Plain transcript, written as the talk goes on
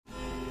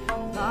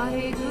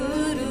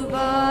ਵਾਹਿਗੁਰੂ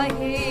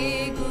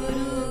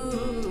ਵਾਹਿਗੁਰੂ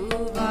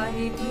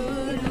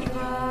ਵਾਹਿਗੁਰੂ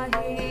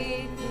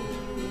ਵਾਹਿਗੁਰੂ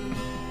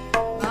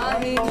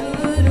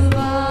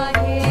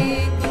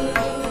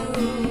ਵਾਹਿਗੁਰੂ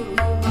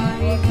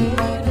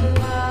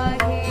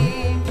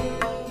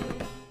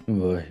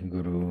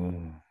ਵਾਹਿਗੁਰੂ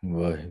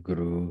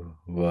ਵਾਹਿਗੁਰੂ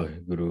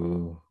ਵਾਹਿਗੁਰੂ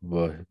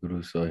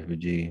ਵਾਹਿਗੁਰੂ ਸਾਹਿਬ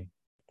ਜੀ।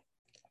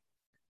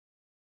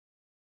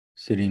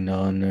 ਸ੍ਰੀ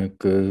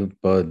ਨਾਨਕ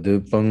ਪਦ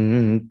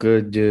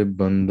ਪੰਕਜ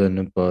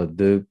ਬੰਦਨ,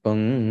 ਪਦ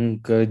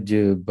ਪੰਕਜ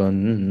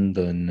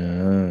ਬੰਦਨ,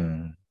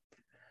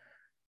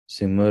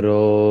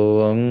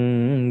 ਸਿਮਰੋ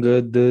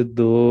ਅੰਗਦ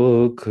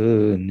ਦੋਖ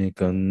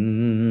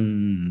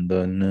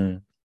ਨਿਕੰਦਨ।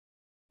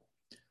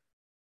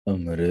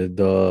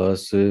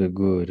 ਅਮਰਦਾਸ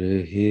ਗੁਰ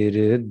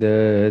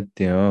ਹਿਰਦੈ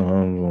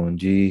ਧਿਆਵੋ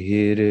ਜੀ,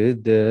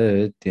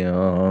 ਹਿਰਦੈ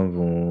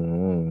ਧਿਆਵੋ।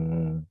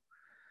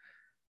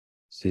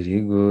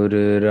 ਸ੍ਰੀ ਗੁਰ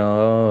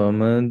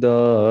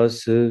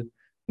ਰਾਮਦਾਸ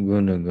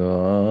ਗੁਣ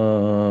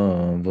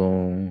ਗਾਵੋ।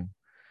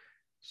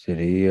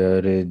 ਸ੍ਰੀ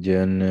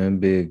ਅਰਜਨ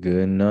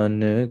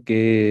ਬਿਘਨਨ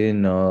ਕੇ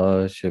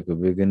ਨਾਸ਼ਕ,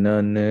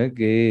 ਬਿਘਨਨ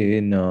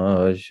ਕੇ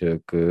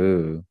ਨਾਸ਼ਕ।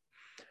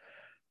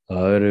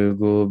 ਹਰ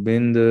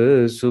ਗੋਬਿੰਦ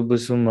ਸੁਭ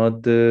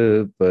ਸੁਮਤ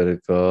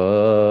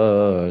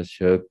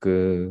ਪ੍ਰਕਾਸ਼ਕ।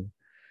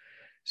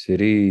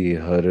 ਸ੍ਰੀ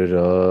ਹਰਿ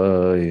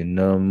ਰਾਇ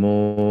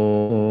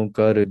ਨਮੋ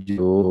ਕਰ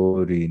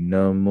ਜੋਰੀ,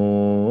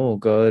 ਨਮੋ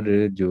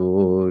ਕਰ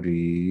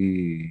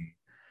ਜੋਰੀ।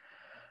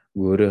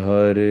 ਗੁਰ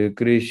ਹਰਿ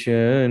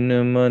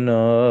ਕ੍ਰਿਸ਼ਨ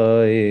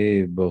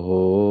ਮਨਾਏ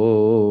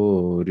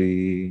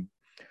ਬਹੋਰੀ।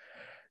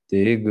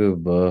 ਤੇਗ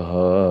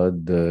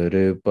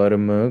ਬਹਾਦਰ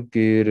ਪਰਮ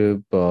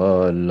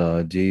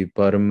ਕਿਰਪਾਲਾ ਜੀ,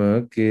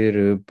 ਪਰਮ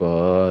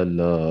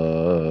ਕਿਰਪਾਲਾ।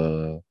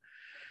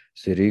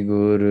 ਸ੍ਰੀ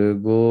ਗੁਰੂ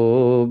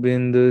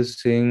ਗੋਬਿੰਦ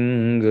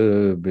ਸਿੰਘ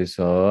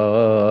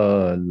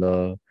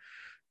ਬਿਸਾਲਾ।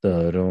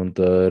 ਤਰੋਂ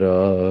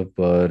ਤਰਾ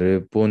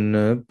ਪਰ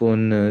ਪੁਨ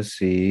ਪੁਨ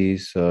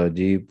ਸੀਸਾ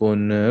ਜੀ,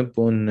 ਪੁਨ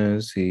ਪੁਨ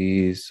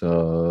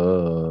ਸੀਸਾ।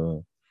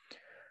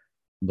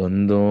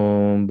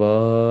 ਬੰਦੋਂ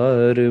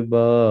ਬਾਰ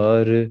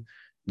ਬਾਰ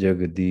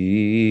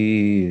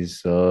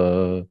ਜਗਦੀਸਾ।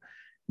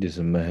 ਜਿਸ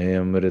ਮਹਿ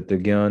ਅੰਮ੍ਰਿਤ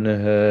ਗਿਆਨ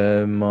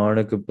ਹੈ,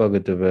 ਮਾਣਕ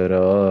ਭਗਤ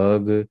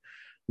ਵੈਰਾਗ।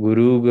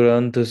 ਗੁਰੂ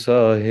ਗ੍ਰੰਥ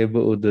ਸਾਹਿਬ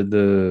ਉਦਦ,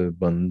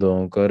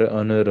 ਬੰਦੋਂ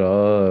ਕਰ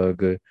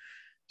ਅਨੁਰਾਗ।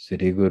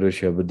 ਸ੍ਰੀ ਗੁਰੂ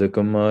ਸ਼ਬਦ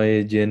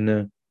ਕਮਾਏ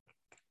ਜਿਨ,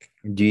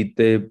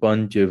 ਜੀਤੇ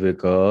ਪੰਚ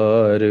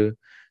ਵਿਕਾਰ।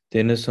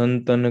 ਤਿਨ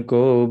ਸੰਤਨ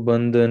ਕੋ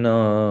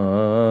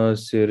ਬੰਦਨਾ,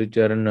 ਸਿਰ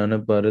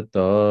ਚਰਨਨ ਪਰ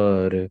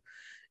ਤਾਰ।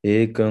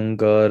 ਏਕ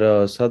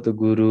ਓੰਕਾਰਾ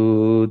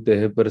ਸਤਿਗੁਰੂ,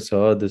 ਤਿਹ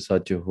ਪ੍ਰਸਾਦ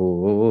ਸਚ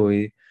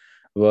ਹੋਇ।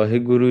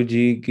 ਵਾਹਿਗੁਰੂ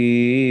ਜੀ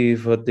ਕੀ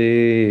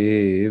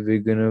ਫਤਿਹ,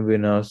 ਵਿਘਨ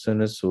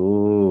ਵਿਨਾਸ਼ਨ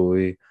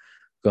ਸੋਇ।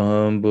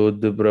 ਕਹਾਂ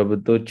ਬੁੱਧ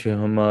ਪ੍ਰਭ ਤੁਛ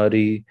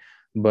ਹਮਾਰੀ,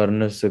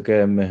 ਬਰਨ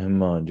ਸਕੈ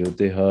ਮਹਿਮਾ ਜੋ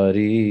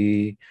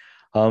ਤਿਹਾਰੀ।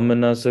 ਹਮ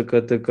ਨ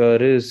ਸਕਤ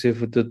ਕਰ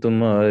ਸਿਫਤ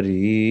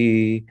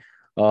ਤੁਮਾਰੀ,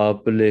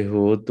 ਆਪ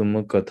ਲਿਹੋ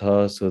ਤੁਮ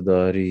ਕਥਾ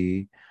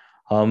ਸੁਧਾਰੀ।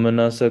 ਹਮ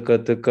ਨ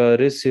ਸਕਤ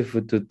ਕਰ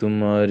ਸਿਫਤ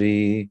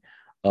ਤੁਮਾਰੀ,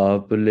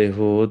 ਆਪ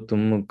ਲਿਹੋ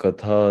ਤੁਮ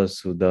ਕਥਾ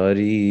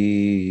ਸੁਧਾਰੀ।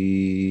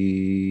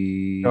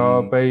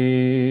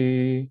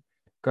 ਚੌਪਈ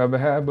ਕਬ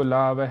ਹੈ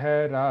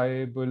ਬੁਲਾਵਹਿ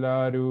ਰਾਏ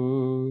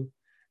ਬੁਲਾਰੂ,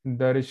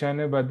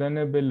 ਦਰਸ਼ਨ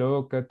ਬਦਨ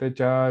ਬਿਲੋਕਤ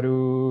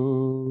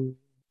ਚਾਰੂ।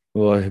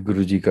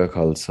 ਵਾਹਿਗੁਰੂ ਜੀ ਕਾ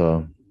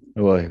ਖਾਲਸਾ,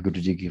 ਵਾਹਿਗੁਰੂ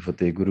ਜੀ ਕੀ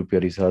ਫਤਿਹ। ਗੁਰੂ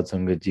ਪਿਆਰੀ ਸਾਧ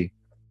ਸੰਗਤ ਜੀ,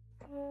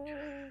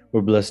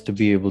 we're blessed to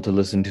be able to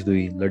listen to the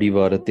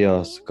ਲੜੀਵਾਰ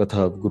ਇਤਿਹਾਸ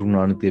ਕਥਾ of Guru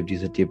Nanak Dev Ji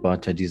Sache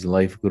Paatshah Ji's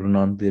life. Guru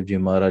Nanak Dev Ji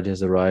Maharaj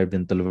has arrived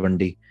in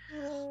Talwandi,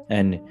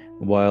 and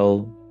while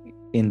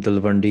in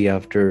Talwandi,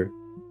 after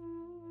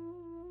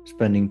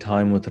spending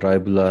time with Rai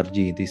Bular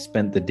Ji, they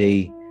spent the day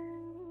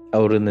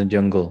out in the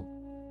jungle.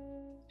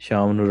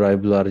 ਸ਼ਾਮ ਨੂੰ Rai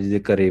Bular Ji ਦੇ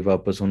ਘਰੇ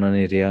ਵਾਪਸ ਉਹਨਾਂ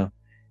ਨੇ ਰਿਹਾ.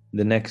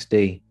 The next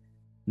day,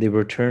 they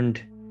returned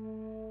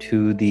to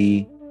the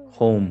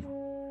home,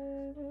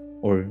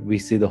 or we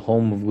see the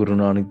home of Guru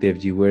Nanak Dev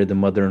Ji, where the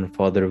mother and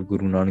father of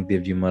Guru Nanak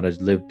Dev Ji Maharaj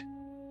lived.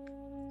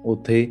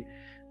 ਉੱਥੇ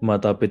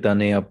ਮਾਤਾ ਪਿਤਾ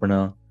ਨੇ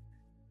ਆਪਣਾ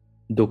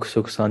ਦੁੱਖ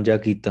ਸੁੱਖ ਸਾਂਝਾ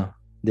ਕੀਤਾ.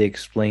 They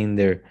explained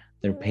their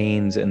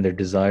pains and their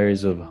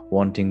desires of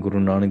wanting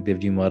Guru Nanak Dev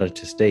Ji Maharaj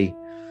to stay.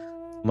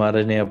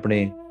 ਮਹਾਰਾਜ ਨੇ ਆਪਣੇ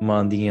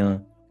ਮਾਂ ਦੀਆਂ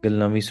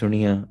ਗੱਲਾਂ ਵੀ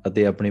ਸੁਣੀਆਂ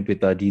ਅਤੇ ਆਪਣੇ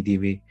ਪਿਤਾ ਜੀ ਦੀ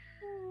ਵੀ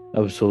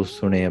ਅਫਸੋਸ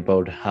ਸੁਣੇ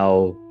about how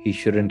he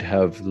shouldn't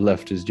have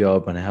left his job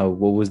and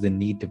what was the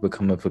need to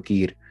become a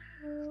fakir.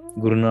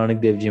 Guru Nanak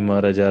Dev Ji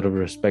Maharaj, out of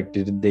respect,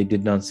 they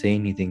did not say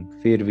anything.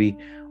 ਫਿਰ ਵੀ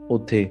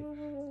ਉੱਥੇ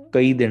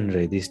ਕਈ ਦਿਨ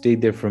ਰਹੇ. They stayed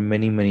there for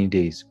many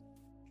days.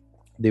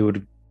 They would,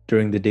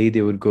 during the day,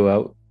 they would go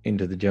out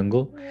into the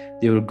jungle.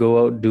 They would go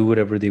out, do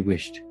whatever they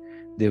wished.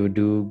 They would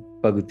do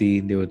bhakti,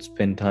 they would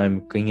spend time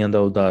ਕਈਆਂ ਦਾ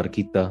ਉਧਾਰ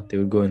ਕੀਤਾ. They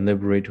would go and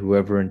liberate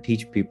whoever and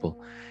teach people.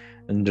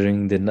 And during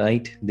the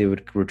night, they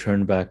would return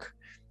back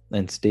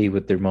and stay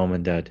with their mom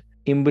and dad.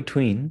 In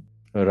between,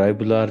 Rai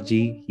Bular Ji,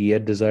 he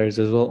had desires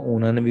as well.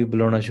 ਉਹਨਾਂ ਨੇ ਵੀ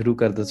ਬੁਲਾਉਣਾ ਸ਼ੁਰੂ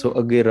ਕਰ ਦਿੱਤਾ. ਸੋ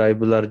ਅੱਗੇ Rai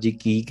Bular Ji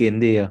ਕੀ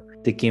ਕਹਿੰਦੇ ਆ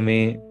ਤੇ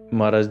ਕਿਵੇਂ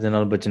ਮਹਾਰਾਜ ਦੇ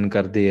ਨਾਲ ਬਚਨ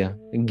ਕਰਦੇ ਆ,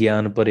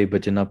 ਗਿਆਨ ਭਰੇ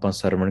ਬਚਨ ਆਪਾਂ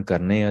ਸਰਵਣ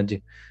ਕਰਨੇ ਅੱਜ.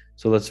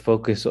 So let's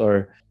focus our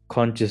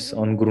conscious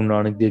on Guru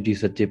Nanak Dev Ji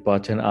Sache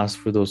Paatshah and ask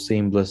for those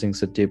same blessings.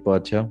 Sache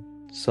Paatshah,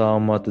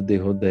 ਸਾਮਤ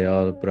ਦੇਹੋ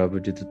ਦਇਆਲ ਪ੍ਰਭ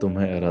ਜਿਤ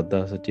ਤੁਮਹਿ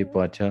ਅਰਾਧਾ। ਸੱਚੇ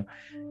ਪਾਤਸ਼ਾਹ,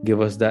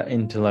 Give us that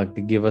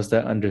intellect, give us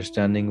that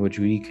understanding which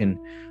we can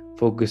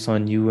focus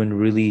on you and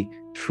really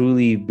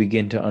truly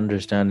begin to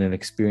understand and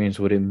experience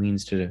what it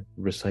means to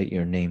recite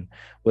your name,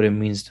 what it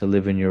means to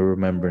live in your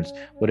remembrance,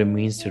 what it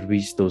means to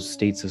reach those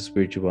states of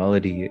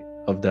spirituality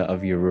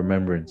of your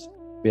remembrance.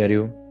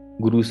 ਪਿਆਰਿਓ,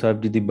 ਗੁਰੂ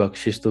ਸਾਹਿਬ ਜੀ ਦੀ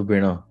ਬਖਸ਼ਿਸ਼ ਤੋਂ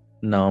ਬਿਨਾਂ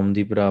ਨਾਮ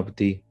ਦੀ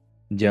ਪ੍ਰਾਪਤੀ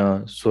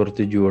ਜਾਂ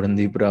ਸੁਰਤ ਜੋੜਨ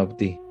ਦੀ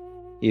ਪ੍ਰਾਪਤੀ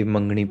ਇਹ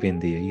ਮੰਗਣੀ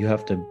ਪੈਂਦੀ ਹੈ. You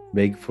have to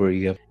beg for it.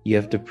 You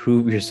have to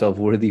prove yourself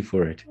worthy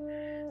for it.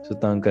 So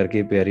ਤਾਂ ਕਰਕੇ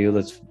ਪਿਆਰਿਓ,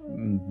 let's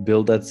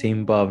build that same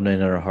ਭਾਵਨਾ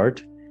in our heart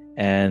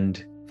and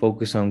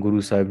focus on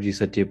Guru Sahib Ji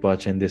Sache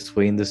Paatshah in this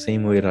way, in the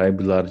same way Rai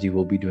Bular Ji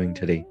will be doing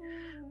today.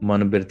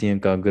 ਮਨ ਬਿਰਤੀਆਂ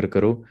ਕਾਗਰ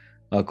ਕਰੋ,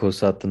 ਆਖੋ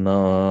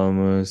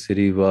ਸਤਨਾਮ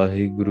ਸ੍ਰੀ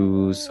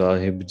ਵਾਹਿਗੁਰੂ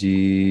ਸਾਹਿਬ ਜੀ.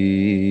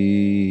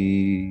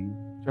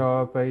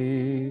 चौपई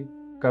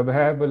कब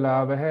है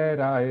बुलावह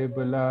राय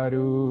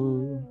बुलारू.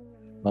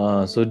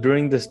 So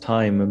during this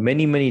time,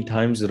 many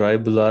times Rai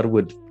Bular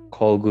would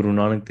call Guru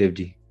Nanak Dev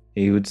Ji.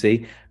 He would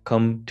say,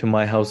 come to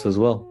my house as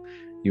well.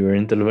 You're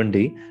in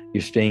Talwandi,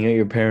 you're staying at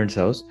your parents'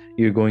 house,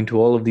 you're going to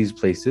all of these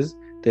places.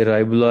 Te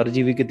Rai Bular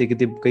Ji vi kite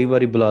kai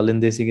vari bula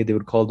lende sige, they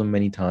would call them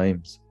many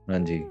times.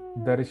 Hanji.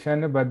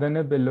 Darshan badan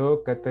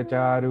bilokat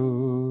charu.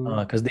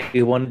 Because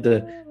they wanted the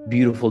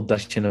beautiful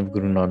darshan of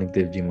Guru Nanak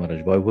Dev Ji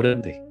Maharaj. Why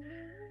wouldn't they?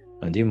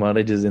 Hanji,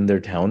 Maharaj is in their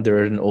town,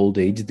 they're at an old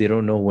age, they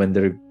don't know when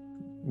they're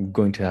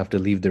going to have to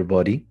leave their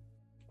body.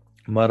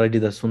 Maharaj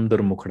da sundar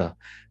mukhda,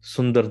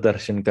 sundar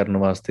darshan karn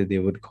vaste they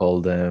would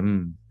call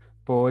them.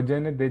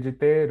 Pojan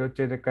dijte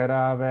ruchir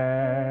karave.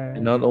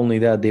 And not only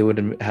that, they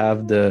would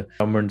have the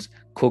Brahmins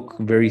cook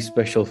very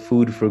special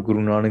food for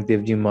Guru Nanak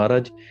Dev Ji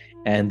Maharaj,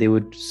 and they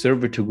would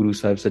serve it to Guru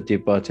Sahib Sache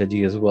Paatshah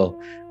Ji as well.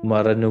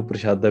 Maharaj nu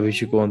prashada vi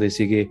shikaunde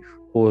sige,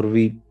 aur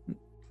vi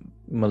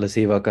mala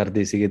seva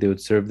karde sige, they would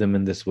serve them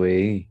in this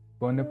way.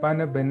 And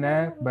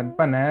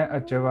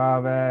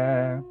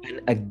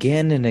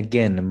again and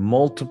again,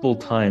 multiple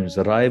times,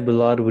 Rai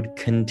Bular would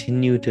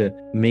continue to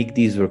make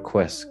these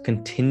requests,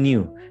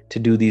 continue to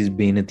do these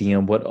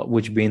benatiyan.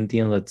 Which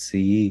benatiyan? Let's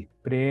see.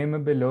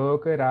 Prem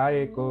bilok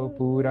Rai ko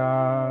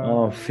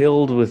pura.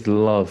 Filled with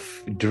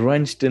love,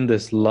 drenched in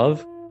this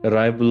love,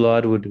 Rai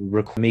Bular would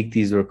make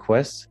these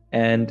requests,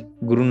 and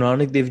Guru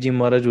Nanak Dev Ji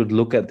Maharaj would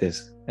look at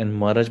this, and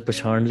Maharaj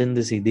pachan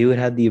linde si. They would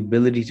have the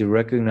ability to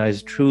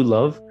recognize true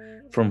love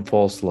from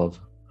false love.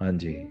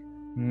 Hanji.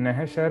 Guru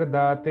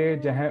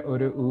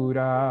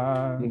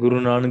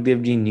Nanak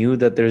Dev Ji knew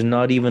that there's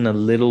not even a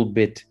little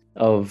bit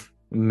of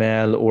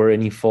mal or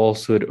any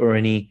falsehood or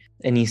any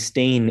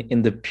stain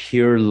in the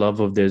pure love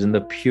of theirs, in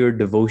the pure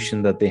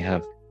devotion that they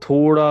have.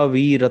 Thoda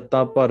vi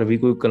ratta par vi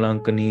koi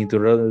kalank nahi,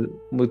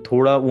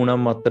 thoda una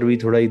matra vi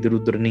thoda idhar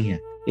udhar nahi hai.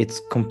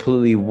 It's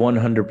completely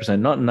 100%,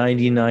 not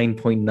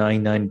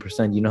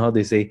 99.99%. You know how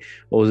they say,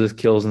 oh, this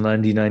kills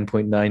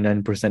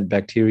 99.99%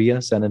 bacteria,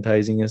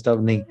 sanitizing and stuff?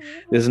 No,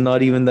 this is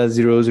not even that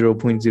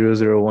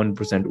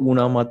 0.001%.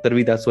 Una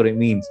matarvi, that's what it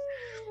means.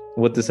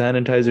 What the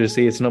sanitizers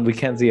say, it's not, we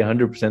can't say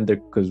 100% there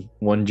because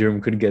one germ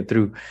could get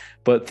through.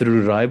 But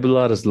through Rai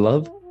Bular's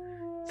love,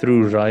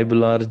 through Rai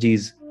Bular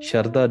Ji's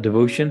Sharda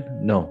devotion,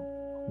 no,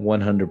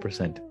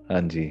 100%.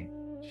 Hanji.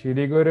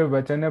 Shri Guru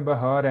Bachan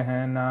Bahar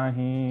hai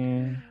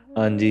nahi.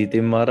 ਹਾਂਜੀ ਤੇ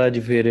ਮਹਾਰਾਜ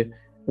ਫਿਰ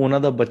ਉਹਨਾਂ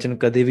ਦਾ ਬਚਨ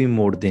ਕਦੇ ਵੀ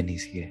ਮੋੜਦੇ ਨਹੀਂ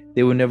ਸੀਗੇ.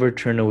 They would never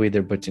turn away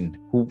their bachan.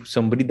 Who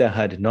somebody that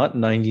had not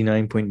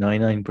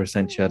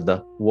 99.99% Sharda,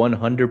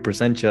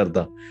 100%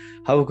 Sharda.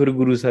 How could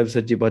Guru Sahib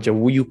Sache Paatshah?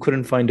 Well, you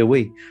couldn't find a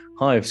way.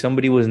 If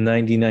somebody was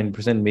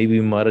 99%, maybe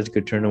Maharaj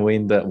could turn away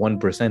in that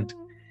 1%.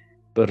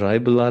 But Rai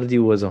Bular Ji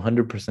was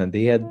 100%.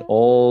 They had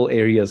all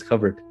areas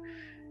covered.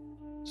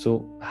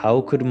 So how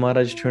could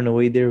Maharaj turn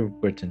away their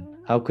bachan?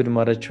 How could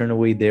Maharaj turn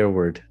away their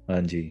word?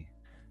 Anji.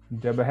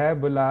 जब है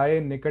बुलाए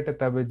निकट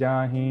तब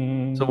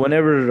जाही. So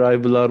whenever Rai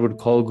Bular would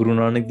call Guru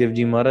Nanak Dev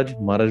Ji Maharaj,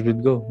 Maharaj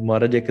would go.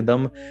 Maharaj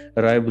ekdam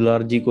Rai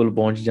Bular Ji kol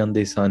pahunch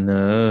jande san.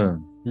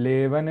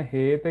 लेवन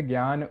हेत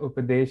ज्ञान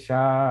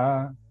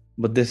उपदेशा.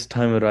 But this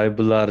time Rai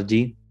Bular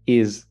Ji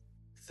is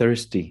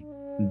thirsty.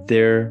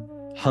 They're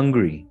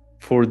hungry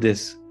for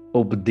this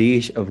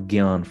upadesh of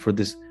gyan, for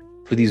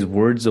these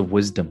words of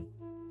wisdom.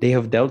 They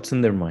have doubts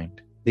in their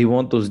mind. They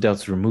want those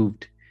doubts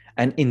removed.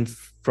 And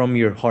from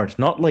your heart,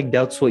 not like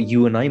doubts what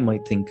you and I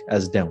might think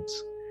as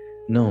doubts.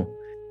 No,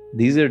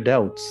 these are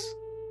doubts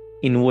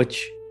in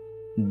which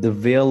the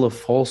veil of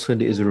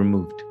falsehood is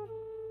removed.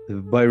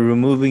 By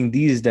removing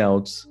these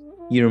doubts,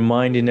 your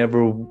mind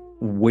never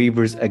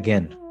wavers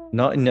again.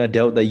 Not in a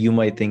doubt that you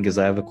might think is,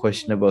 I have a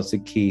question about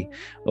Sikhi,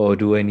 or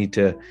do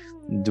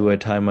I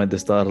tie my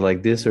dastar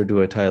like this, or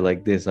do I tie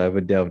like this? I have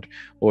a doubt.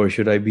 Or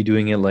should I be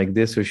doing it like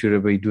this, or should I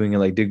be doing it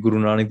like, did Guru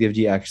Nanak Dev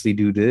Ji actually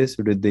do this,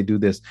 or did they do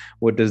this?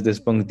 What does this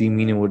pankti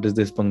mean, and what does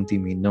this pankti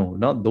mean? No,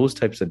 not those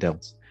types of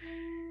doubts.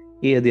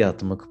 ਇਹ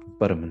ਅਧਿਆਤਮਕ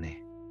ਭਰਮ ਨੇ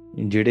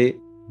ਜਿਹੜੇ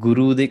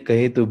ਗੁਰੂ ਦੇ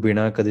ਕਹੇ ਤੋਂ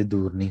ਬਿਨਾ ਕਦੇ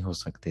ਦੂਰ ਨਹੀਂ ਹੋ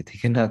ਸਕਦੇ. They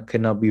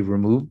cannot be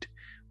removed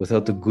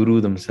without the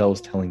Guru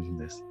themselves telling you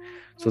this.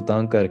 So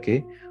ਤਾਂ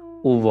ਕਰਕੇ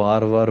ਉਹ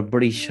ਵਾਰ-ਵਾਰ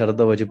ਬੜੀ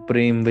ਸ਼ਰਧਾ ਵਿੱਚ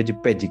ਪ੍ਰੇਮ ਵਿੱਚ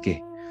ਭਿੱਜ ਕੇ,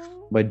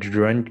 by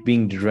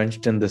being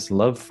drenched in this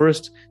love.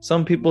 First,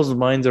 some people's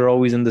minds are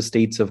always in the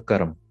states of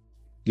karam.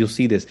 You'll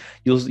see this.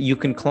 You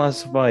can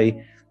classify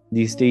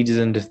these stages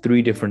into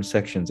 3 different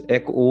sections.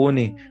 Ek ਉਹ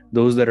ਨੇ,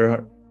 those that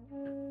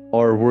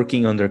are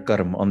working on their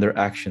karma, on their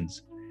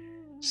actions.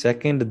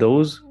 Second,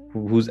 those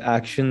whose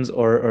actions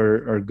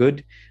are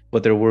good,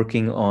 but they're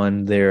working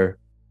on their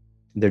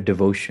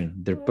devotion,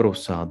 their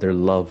prosa, their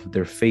love,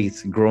 their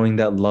faith, growing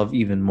that love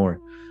even more.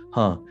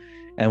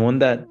 And when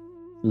that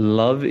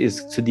love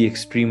is to the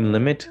extreme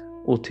limit,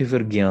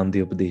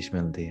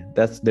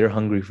 that's they're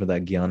hungry for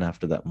that gyan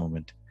after that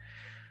moment.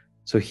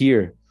 So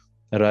here,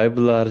 Rai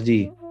Bular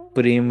ji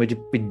ਪ੍ਰੇਮ ਵਿੱਚ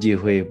ਭਿੱਜੇ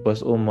ਹੋਏ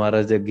ਬਸ ਉਹ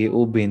ਮਹਾਰਾਜ ਅੱਗੇ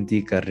ਉਹ ਬੇਨਤੀ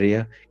ਕਰ ਰਹੇ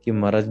ਆ ਕਿ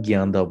ਮਹਾਰਾਜ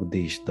ਗਿਆਨ ਦਾ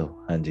ਉਪਦੇਸ਼ ਦਿਓ।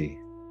 ਹਾਂਜੀ।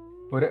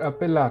 ਔਰ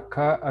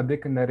ਅਪਿਲਾਖਾ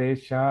ਅਧਿਕ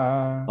ਨਰੇਸ਼ਾ।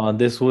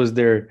 This was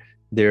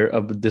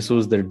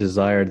their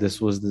desire. This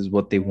was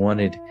what they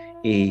wanted,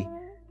 a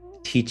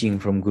teaching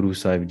from Guru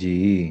Sahib Ji.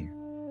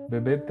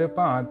 ਵਿਭਿਤ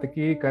ਭਾਂਤ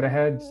ਕੀ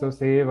ਕਰਹਿ ਸੋ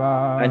ਸੇਵਾ।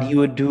 And he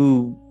would do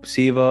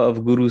seva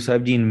of Guru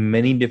Sahib Ji in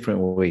many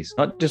different ways,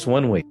 not just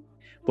one way,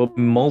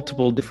 but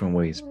multiple different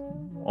ways.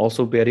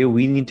 Also, Pyare,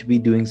 we need to be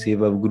doing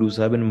seva of Guru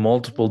Sahib in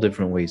multiple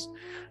different ways,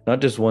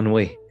 not just one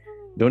way.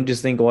 Don't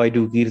just think, oh, I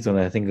do kirtan,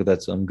 I think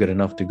I'm good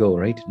enough to go,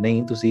 right?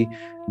 Nahin, tusi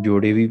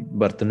jode vi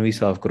bartan vi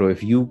saaf karo.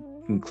 If you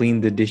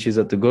clean the dishes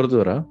at the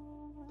gurdwara,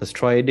 let's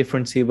try a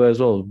different seva as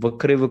well.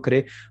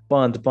 Vakre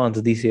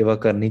pant di seva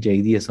karni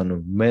chahidi hai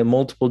sanu.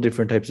 Multiple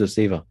different types of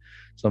seva.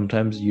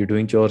 Sometimes you're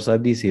doing Chaur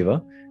Sahib di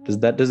seva.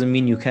 That doesn't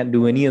mean you can't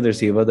do any other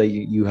seva that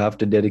you have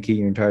to dedicate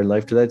your entire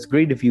life to. That's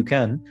great if you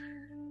can,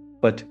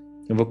 but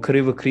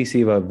ਵੱਖਰੀ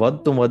ਸੇਵਾ ਵੱਧ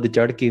ਤੋਂ ਵੱਧ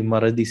ਚੜ੍ਹ ਕੇ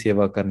ਮਹਾਰਾਜ ਦੀ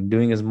ਸੇਵਾ ਕਰਨ,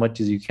 doing as much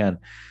as you can.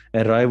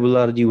 And Rai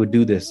Bular ji would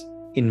do this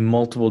in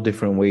multiple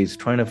different ways,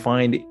 trying to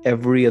find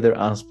every other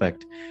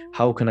aspect.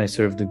 How can I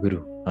serve the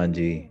Guru?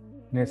 ਹਾਂਜੀ।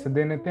 ਨਿਸ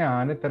ਦਿਨ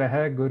ਧਿਆਨ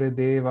ਤਰਹਿ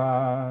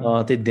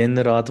ਗੁਰਦੇਵਾ। ਤੇ ਦਿਨ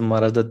ਰਾਤ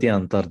ਮਹਾਰਾਜ ਦਾ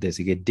ਧਿਆਨ ਧਰਦੇ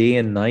ਸੀਗੇ। Day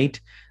and night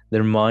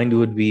their mind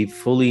would be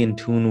fully in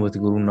tune with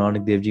Guru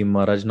Nanak Dev Ji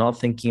Maharaj, not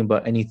thinking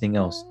about anything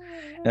else.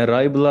 And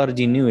Rai Bular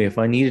ji knew, if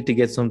I needed to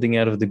get something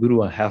out of the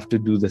Guru, I have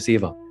to do the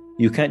seva.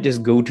 You can't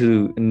just go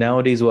to,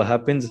 nowadays what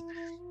happens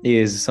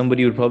is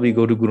somebody would probably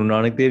go to Guru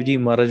Nanak Dev Ji,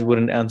 Maharaj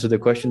wouldn't answer the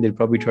question, they'd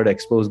probably try to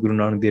expose Guru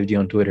Nanak Dev Ji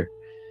on Twitter.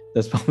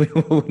 That's probably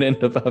what would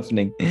end up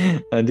happening.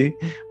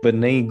 But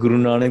nahi, Guru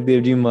Nanak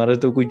Dev Ji Maharaj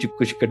to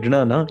kuch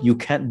kadna na, you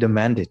can't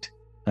demand it.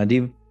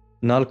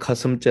 Nal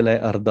khasam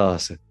chalai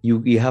ardas.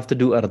 You have to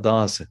do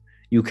ardas.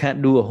 You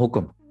can't do a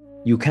hukam.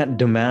 You can't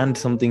demand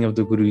something of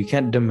the Guru. You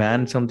can't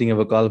demand something of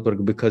a Akal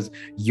Purkh because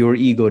your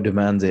ego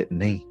demands it.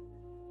 Nahi.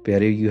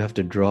 Pyare, you have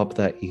to drop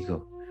that ego.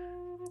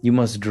 You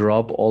must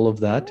drop all of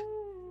that.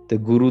 The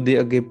Guru de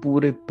age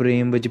pure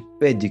prem vich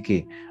bhej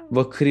ke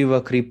vakri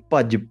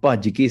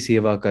bhaj ke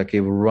seva karke,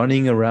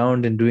 running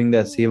around and doing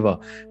that seva,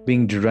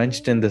 being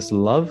drenched in this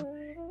love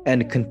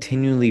and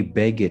continually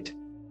beg it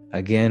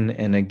again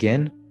and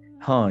again.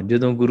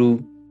 Jadon Guru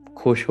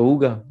khosh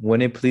hoga,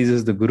 when it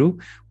pleases the Guru,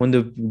 when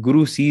the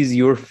Guru sees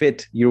you're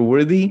fit, you're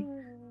worthy,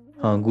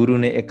 Guru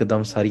ne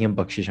ekdam sariyam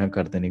bakshishan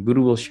kar dene.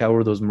 Guru will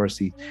shower those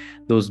mercies,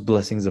 those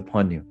blessings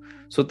upon you.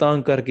 So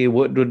taan karke,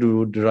 what did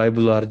Rai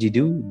Bular ji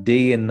do?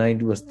 Day and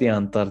night was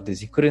dhyan tarde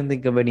si. Couldn't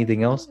think of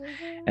anything else,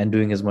 and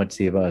doing as much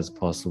seva as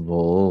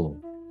possible.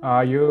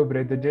 Ayu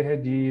brid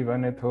jeh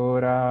jeevan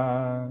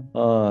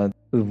thora.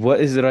 What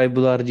is Rai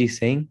Bular ji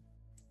saying?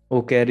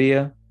 Oh keh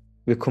raha,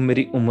 vekho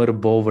meri umar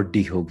bahut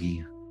vaddi ho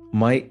gayi.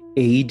 My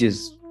age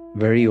is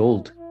very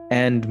old,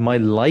 and my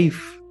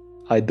life,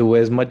 though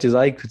as much as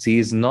I could see,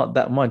 is not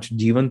that much.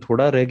 Jeevan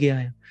thoda reh gaya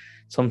hai.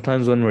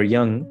 Sometimes when we're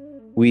young,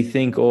 we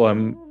think, oh,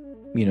 I'm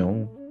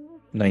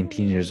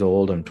 19 years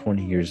old, I'm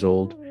 20 years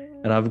old,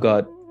 and I've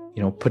got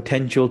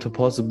potential to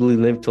possibly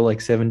live to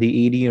like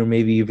 70, 80, or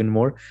maybe even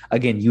more.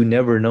 Again, you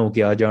never know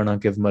ki aaj aana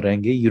kev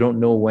marenge. You don't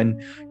know when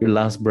your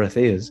last breath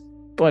is,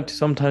 but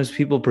sometimes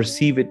people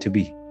perceive it to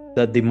be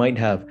that they might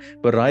have.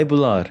 But Rai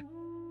Bular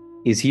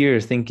is here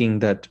thinking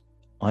that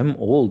I'm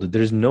old,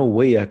 there's no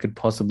way I could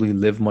possibly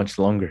live much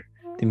longer.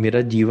 ਤੇ ਮੇਰਾ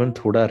ਜੀਵਨ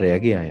ਥੋੜਾ ਰਹਿ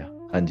ਗਿਆ ਆ।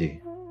 ਹਾਂਜੀ।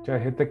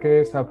 ਚਹਿਤ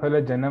ਕੇ ਸਫਲ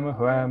ਜਨਮ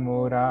ਹੋਇ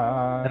ਮੋਰਾ।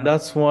 And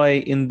that's why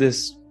in this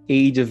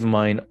age of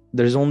mine,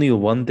 there's only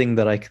one thing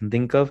that I can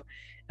think of,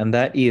 and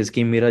that is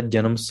ਕਿ ਮੇਰਾ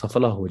ਜਨਮ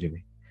ਸਫਲਾ ਹੋ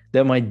ਜਾਵੇ.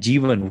 That my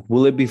Jeevan,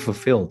 will it be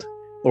fulfilled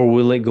or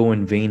will it go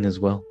in vain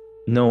as well?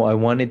 No, I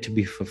want it to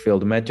be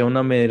fulfilled. ਮੈਂ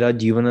ਚਾਹੁੰਦਾ ਮੇਰਾ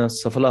ਜੀਵਨ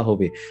ਸਫਲਾ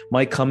ਹੋਵੇ.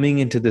 My coming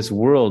into this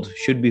world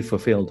should be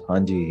fulfilled.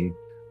 ਹਾਂਜੀ।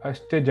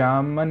 ਅਸ਼ਟ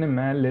ਜਾਮ ਮਨ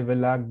ਮੈਂ ਲਿਵ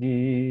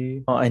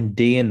ਲਾਗੀ। And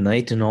day and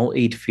night in all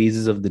 8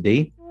 phases of the day,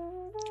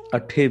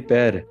 ਅੱਠੇ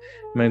ਪੈਰ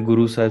ਮੈਂ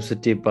ਗੁਰੂ ਸਾਹਿਬ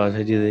ਸੱਚੇ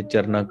ਪਾਤਸ਼ਾਹ ਜੀ ਦੇ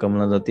ਚਰਨਾਂ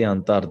ਕਮਲਾਂ ਦਾ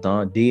ਧਿਆਨ ਧਰਦਾ।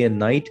 Day and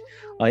night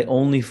I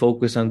only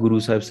focus on Guru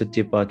Sahib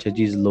ਸੱਚੇ ਪਾਤਸ਼ਾਹ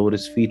ਜੀ's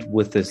lotus feet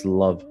with this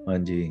love.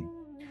 ਹਾਂਜੀ।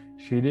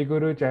 ਸ਼੍ਰੀ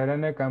ਗੁਰੂ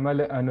ਚਰਨ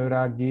ਕਮਲ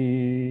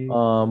ਅਨੁਰਾਗੀ।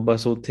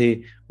 ਬਸ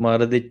ਉੱਥੇ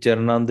ਮਹਾਰਾਜ ਦੇ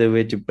ਚਰਨਾਂ ਦੇ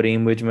ਵਿੱਚ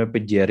ਪ੍ਰੇਮ ਵਿੱਚ ਮੈਂ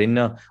ਭਿੱਜਿਆ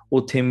ਰਹਿਣਾ,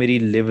 ਉੱਥੇ ਮੇਰੀ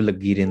ਲਿਵ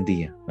ਲੱਗੀ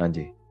ਰਹਿੰਦੀ ਹੈ।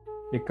 ਹਾਂਜੀ।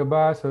 ਇੱਕ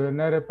ਬਾ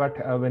ਸੁਨਰ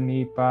ਪਠ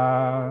ਅਵਨੀਪਾ।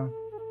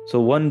 So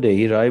one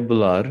day Rai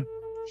Bular,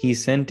 he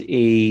sent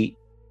a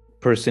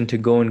person to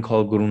go and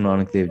call Guru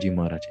Nanak Dev Ji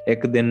Maharaj.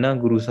 ਇੱਕ ਦਿਨ ਨਾ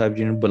ਗੁਰੂ ਸਾਹਿਬ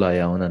ਜੀ ਨੂੰ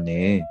ਬੁਲਾਇਆ ਉਹਨਾਂ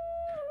ਨੇ।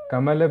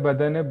 कमल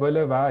बदन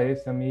बुलवाए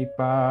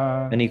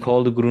समीपा. And he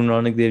called Guru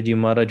Nanak Dev Ji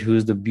Maharaj, who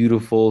is the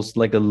beautiful,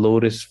 like a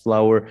lotus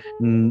flower,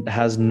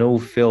 has no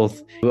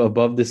filth,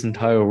 above this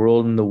entire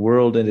world, and the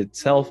world in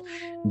itself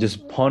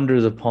just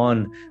ponders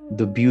upon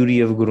the beauty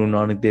of Guru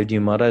Nanak Dev Ji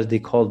Maharaj. They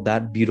called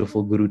that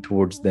beautiful Guru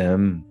towards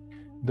them.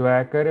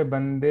 द्वैकर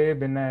बंदे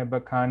विनय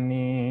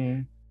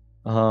बखानी.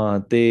 ਹਾਂ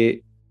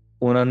ਤੇ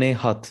ਉਹਨਾਂ ਨੇ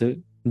ਹੱਥ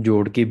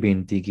ਜੋੜ ਕੇ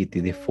ਬੇਨਤੀ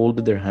ਕੀਤੀ. They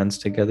folded their hands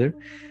together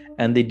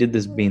and they did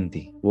this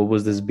ਬੇਨਤੀ. What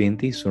was this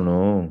ਬੇਨਤੀ?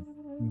 ਸੁਣੋ.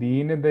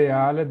 दीन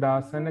दयाल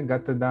दासन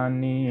गत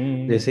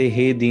दानी. They say,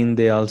 hey Deen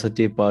Dayal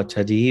Sache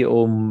Paatshah Ji,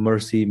 oh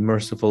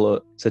merciful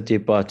Sache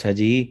Paatshah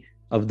Ji,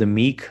 of the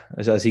meek,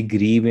 ਅਸੀਂ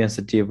ਗਰੀਬ ਹਾਂ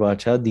ਸੱਚੇ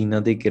ਪਾਤਸ਼ਾਹ,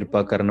 ਦੀਨਾਂ ਤੇ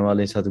ਕਿਰਪਾ ਕਰਨ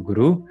ਵਾਲੇ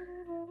ਸਤਿਗੁਰੂ,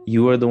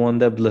 you are the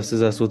one that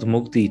blesses us with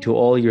mukti, to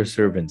all your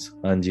servants.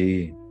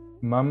 ਹਾਂਜੀ.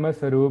 मम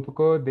स्वरूप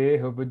को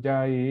देह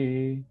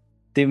बुझाई.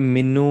 ਤੇ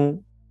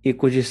ਮੈਨੂੰ ਇਹ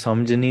ਕੁਝ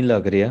ਸਮਝ ਨਹੀਂ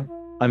ਲੱਗ ਰਿਹਾ.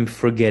 I'm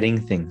forgetting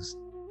things.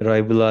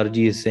 Rai Bular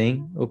ji is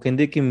saying, ਉਹ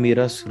ਕਹਿੰਦੇ ਕਿ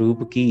ਮੇਰਾ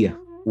ਸਰੂਪ ਕੀ ਆ?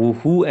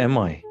 Who am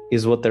I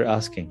is what they're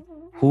asking.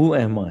 Who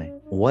am I?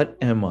 What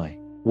am I?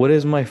 What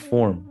is my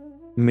form?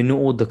 ਮੈਨੂੰ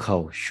ਉਹ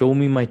ਦਿਖਾਓ. Show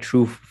me my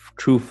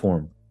true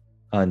form.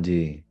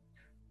 ਹਾਂਜੀ.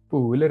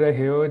 ਭੂਲ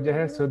ਰਹਿਓ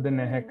ਜਹ ਸੁਧ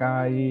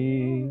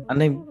ਨਹਿਕਾਈ.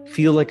 And I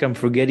feel like I'm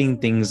forgetting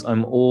things.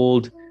 I'm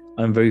old.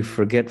 I'm very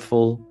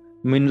forgetful.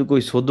 ਮੈਨੂੰ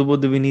ਕੋਈ ਸੁੱਧ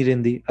ਬੁੱਧ ਵੀ ਨਹੀਂ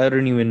ਰਹਿੰਦੀ. I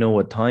don't even know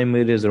what time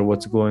it is or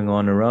what's going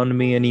on around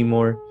me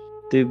anymore.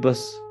 ਤੇ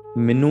ਬਸ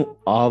ਮੈਨੂੰ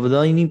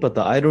ਆਪਦਾ ਹੀ ਨਹੀਂ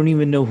ਪਤਾ. I don't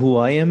even know who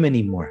I am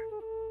anymore.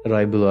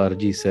 Rai Bular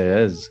ji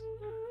says,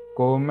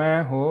 को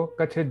मैं हो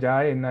कछ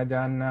जाए न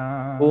जाना.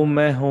 ਉਹ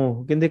ਮੈਂ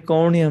ਹੂੰ. ਕਹਿੰਦੇ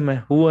ਕੌਣ ਹਾਂ ਮੈਂ?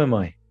 Who am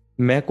I?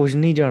 ਮੈਂ ਕੁਝ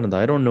ਨਹੀਂ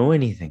ਜਾਣਦਾ. I don't know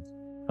anything.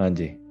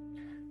 ਹਾਂਜੀ.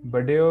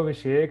 ਬੜਿਓ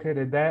ਵਿਸ਼ੇਖ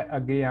ਹਿਰਦੈ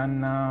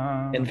ਅਗਿਆਨਾ.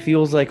 And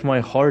feels like my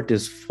heart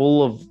is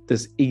full of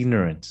this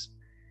ignorance.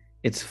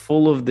 It's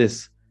full of this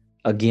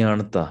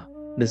agyanata,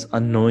 this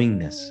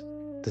unknowingness,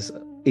 this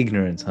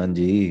ignorance.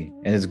 ਹਾਂਜੀ.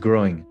 And it's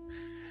growing.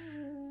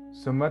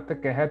 ਸੁਮਤ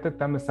ਕਹਿਤ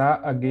ਤਮਸਾ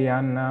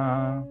ਅਗਿਆਨਾ.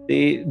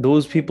 ਤੇ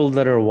those people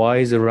that are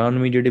wise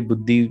around me, ਜਿਹੜੇ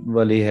ਬੁੱਧੀ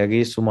ਵਾਲੇ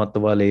ਹੈਗੇ, ਸੁਮਤ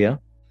ਵਾਲੇ ਆ,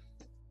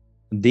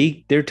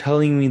 they're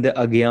telling me that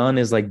agyan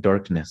is like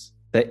darkness,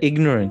 that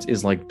ignorance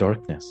is like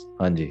darkness.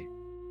 ਹਾਂਜੀ.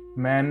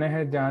 ਮੈਂ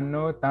ਨਹਿ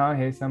ਜਾਣੋ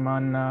ਤਾਹੇ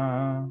ਸਮਾਨਾ.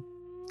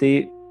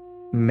 ਤੇ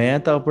ਮੈਂ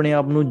ਤਾਂ ਆਪਣੇ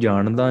ਆਪ ਨੂੰ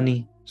ਜਾਣਦਾ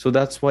ਨਹੀਂ. So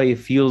that's why it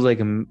feels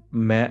like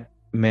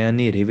ਮੈਂ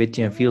ਹਨੇਰੇ ਵਿੱਚ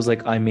ਹਾਂ. Feels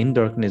like I'm in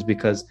darkness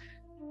because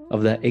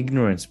of that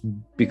ignorance,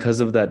 because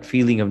of that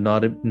feeling of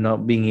not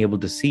being able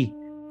to see.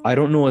 I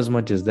don't know as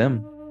much as them.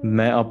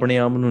 ਮੈਂ ਆਪਣੇ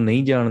ਆਪ ਨੂੰ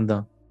ਨਹੀਂ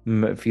ਜਾਣਦਾ.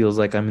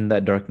 Feels like I'm in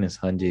that darkness.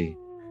 ਹਾਂਜੀ.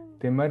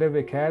 ਤਿਮਰ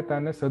ਵਿਖੈ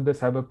ਤਨ ਸੁਧ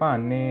ਸਭ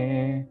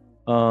ਭਾਨੇ.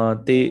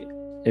 ਤੇ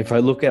if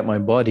I look at my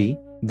body,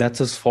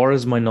 that's as far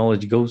as my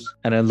knowledge goes.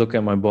 And I look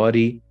at my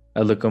body,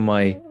 I look at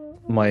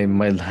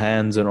my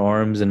hands and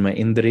arms and my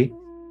indri,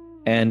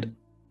 and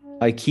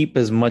I keep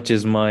as much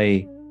as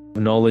my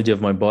knowledge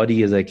of my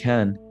body as I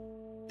can.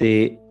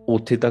 ਤੇ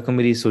ਉੱਥੇ ਤੱਕ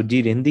ਮੇਰੀ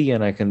ਸੋਝੀ ਰਹਿੰਦੀ ਹੈ.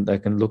 and I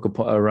can look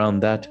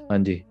around that.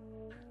 ਹਾਂਜੀ.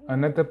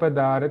 ਅਨਤ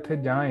ਪਦਾਰਥ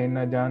ਜਾਏ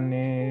ਨ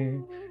ਜਾਣੇ.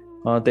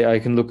 ਤੇ I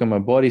can look at my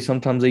body.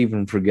 Sometimes I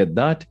even forget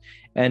that.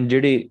 And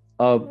ਜਿਹੜੇ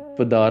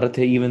ਪਦਾਰਥ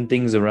ਹੈ, even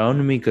things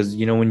around me, because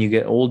you know when you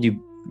get old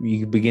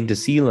you begin to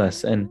see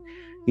less. And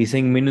he's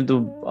saying ਮੈਨੂੰ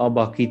ਤਾਂ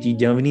ਬਾਕੀ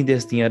ਚੀਜ਼ਾਂ ਵੀ ਨਹੀਂ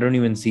ਦਿਸਦੀਆਂ. I don't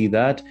even see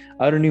that.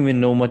 I don't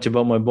even know much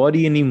about my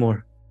body anymore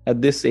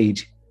at this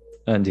age.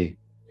 ਹਾਂਜੀ.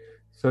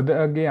 ਸੁਧ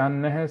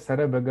ਅਗਿਆਨ ਹੈ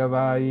ਸਰਬ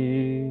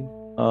ਗਵਾਈ.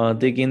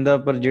 ਤੇ ਕਹਿੰਦਾ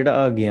ਪਰ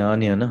ਜਿਹੜਾ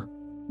ਅਗਿਆਨ ਆ ਨਾ,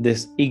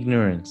 this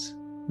ignorance,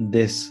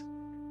 this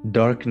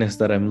darkness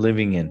that I'm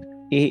living in,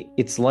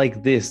 it's like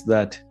this,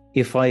 that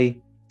if I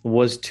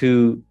was to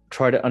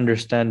try to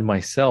understand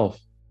myself,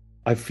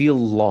 I feel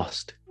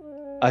lost.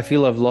 I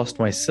feel I've lost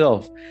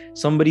myself.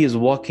 Somebody is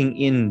walking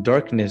in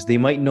darkness. They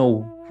might know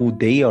who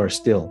they are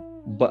still,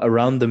 but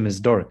around them is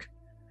dark.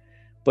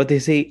 But they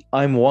say,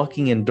 I'm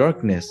walking in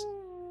darkness,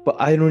 but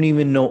I don't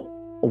even know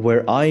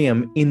where I am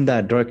in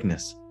that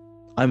darkness.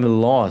 I'm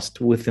lost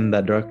within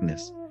that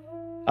darkness.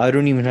 I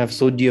don't even have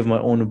soji of my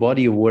own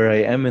body of where I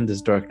am in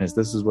this darkness.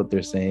 This is what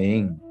they're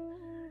saying.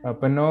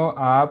 ਆਪਨੋ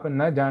ਆਪ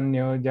ਨ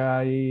ਜਾਣਿਓ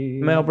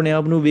ਜਾਈ. ਮੈਂ ਆਪਣੇ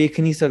ਆਪ ਨੂੰ ਵੇਖ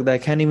ਨਹੀਂ ਸਕਦਾ. I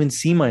can't even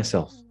see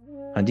myself.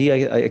 ਹਾਂਜੀ.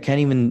 I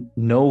can't even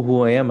know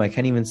who I am. I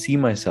can't even see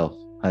myself.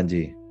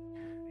 ਹਾਂਜੀ.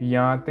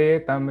 ਜਾਂ ਤੇ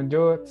ਤਮ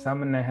ਜੋ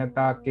ਸਮ ਨਹਿ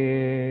ਤਾਕੇ.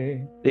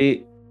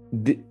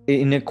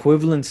 In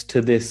equivalence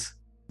to this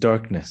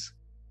darkness,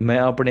 ਮੈਂ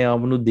ਆਪਣੇ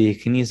ਆਪ ਨੂੰ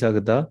ਦੇਖ ਨਹੀਂ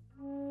ਸਕਦਾ.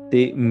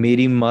 ਤੇ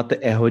ਮੇਰੀ ਮਤ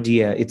ਇਹੋ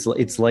ਜਿਹੀ ਹੈ.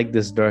 It's like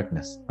this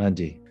darkness.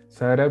 ਹਾਂਜੀ.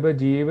 ਸਰਬ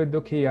ਜੀਵ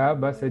ਦੁਖੀਆ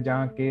ਬਸ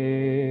ਜਾਕੇ.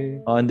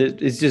 And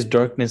it's just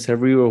darkness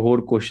everywhere.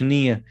 ਹੋਰ ਕੁਛ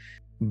ਨਹੀਂ ਹੈ.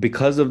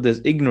 Because of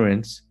this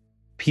ignorance,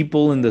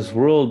 people in this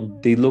world,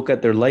 they look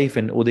at their life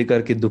and ਉਹਦੇ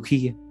ਕਰਕੇ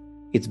ਦੁਖੀ ਹੈ.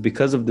 It's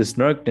because of this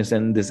darkness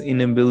and this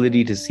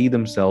inability to see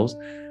themselves.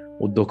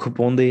 ਉਹ ਦੁੱਖ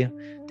ਪਾਉਂਦੇ ਆ.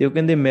 ਤੇ ਉਹ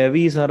ਕਹਿੰਦੇ ਮੈਂ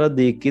ਵੀ ਸਾਰਾ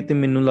ਦੇਖ ਕੇ ਤੇ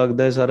ਮੈਨੂੰ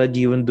ਲੱਗਦਾ ਹੈ ਸਾਰਾ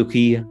ਜੀਵਨ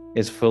ਦੁਖੀ ਹੈ.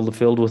 It's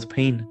filled with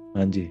pain.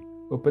 ਹਾਂਜੀ.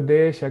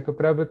 ਉਪਦੇਸ਼ਕ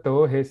ਪ੍ਰਭ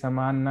ਤੋਹੇ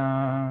ਸਮਾਨਾ.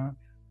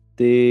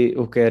 ਤੇ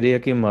ਉਹ ਕਹਿ ਰਿਹਾ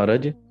ਕਿ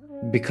ਮਹਾਰਾਜ,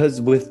 because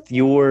with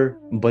your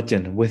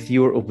bachan, with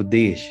your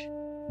upadesh,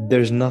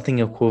 there's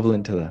nothing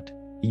equivalent to that.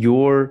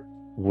 Your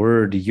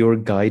word, your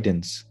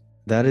guidance,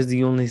 That is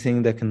the only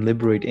thing that can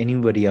liberate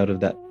anybody out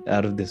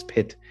of this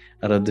pit,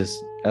 out of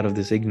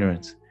this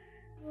ignorance.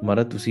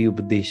 Mara tusi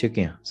updeshak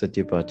hai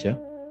sache pacha.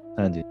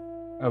 Hanji.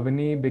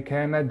 Avani बिखे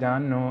न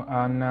जानो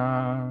आना.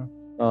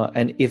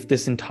 And if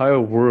this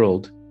entire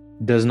world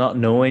does not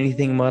know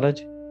anything,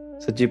 Maharaj,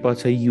 sache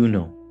pacha, you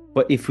know.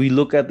 But if we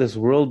look at this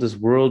world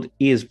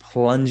is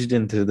plunged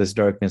into this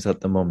darkness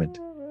at the moment.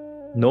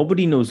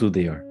 Nobody knows who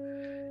they are.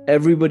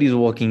 Everybody's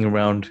walking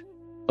around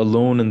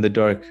alone in the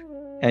dark.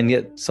 And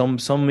yet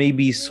some may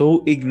be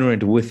so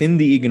ignorant within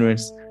the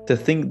ignorance to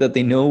think that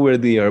they know where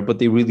they are, but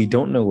they really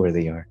don't know where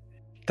they are.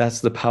 That's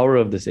the power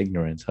of this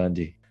ignorance,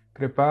 Hanji.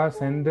 कृपा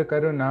सिंध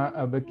करुणा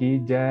अब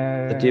की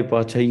Sache जय.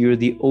 Pacha, you're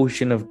the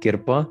ocean of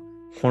kirpa.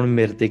 Hun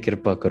mere te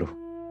kirpa karo.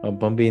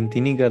 Ab hum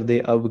benti nahi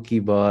karde ab ki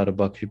baar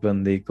baksh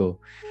bande ko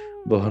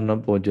bahar na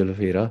pojal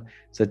fera.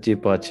 Sache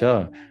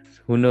Pacha,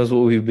 who knows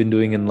what we've been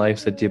doing in life,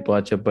 Sache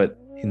Pacha, but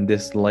in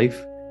this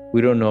life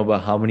we don't know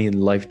about how many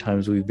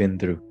lifetimes we've been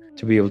through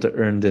to be able to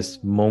earn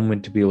this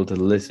moment, to be able to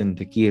listen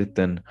to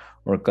Kirtan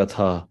or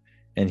Katha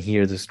and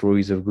hear the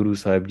stories of Guru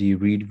Sahib Ji,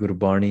 read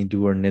Gurbani,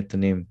 do our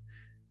Nityanim,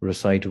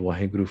 recite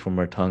Waheguru from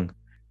our tongue.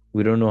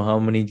 We don't know how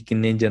many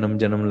kinne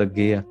janam lag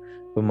gaya,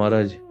 but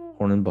Maharaj,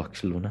 honan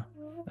baksh lo na.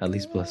 At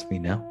least bless me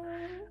now.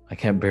 I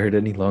can't bear it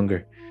any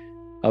longer.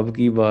 Ab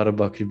ki baar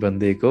baksh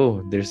bande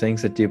ko. They're saying,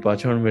 Sache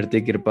Pacha, hun mere te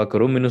kirpa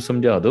karo, minu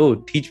samjha do,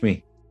 teach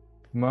me.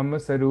 मम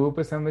स्वरूप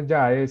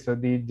समझाए सो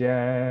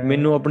दीजै.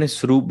 Minu apne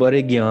swaroop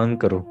bare gyan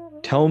karo.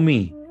 Tell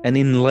me and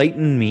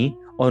enlighten me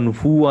on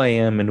who I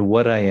am and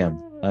what I am.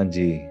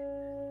 Hanji.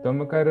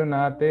 तुम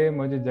करुणाते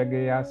मुझ जग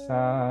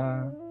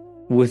आसा.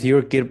 With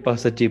your kirpa,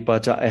 Sache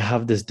Pacha, I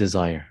have this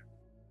desire.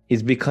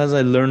 It's because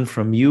I learn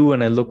from you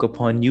and I look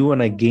upon you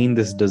and I gain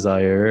this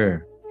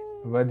desire.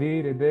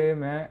 वधी हृदय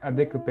में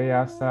अधिक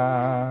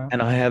प्यासा.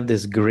 And I have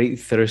this great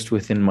thirst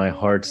within my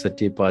heart,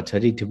 Sache Pacha,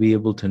 to be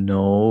able to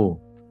know.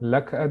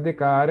 लख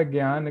अधिकार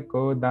ज्ञान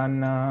को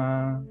दाना.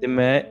 ਤੇ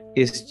ਮੈਂ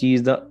ਇਸ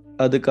ਚੀਜ਼ ਦਾ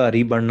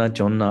ਅਧਿਕਾਰੀ ਬਣਨਾ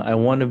ਚਾਹੁੰਦਾ. I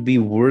want to be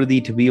worthy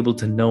to be able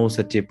to know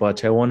Sache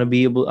Pacha. I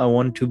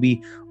want to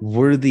be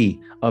worthy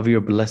of your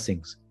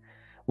blessings.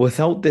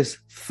 Without this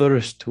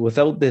thirst,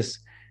 without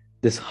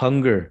this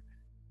hunger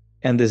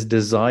and this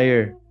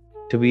desire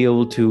to be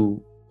able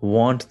to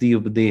want the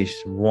upadesh,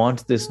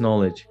 want this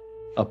knowledge,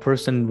 a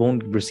person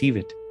won't receive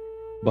it.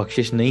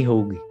 Bakshish nahi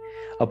hogi.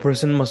 A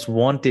person must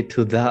want it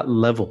to that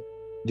level.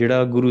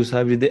 ਜਿਹੜਾ ਗੁਰੂ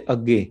ਸਾਹਿਬ ਜੀ ਦੇ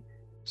ਅੱਗੇ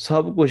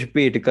ਸਭ ਕੁਝ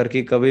ਭੇਟ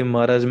ਕਰਕੇ ਕਵੇ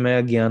ਮਹਾਰਾਜ ਮੈਂ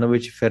ਅਗਿਆਨ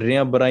ਵਿੱਚ ਫਿਰ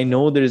ਰਿਹਾ, but I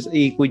know there is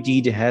ਇਹ ਕੋਈ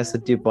ਚੀਜ਼ ਹੈ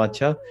ਸੱਚੇ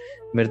ਪਾਤਸ਼ਾਹ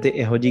ਮੇਰੇ ਤੇ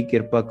ਇਹੋ ਜਿਹੀ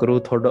ਕਿਰਪਾ ਕਰੋ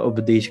ਤੁਹਾਡਾ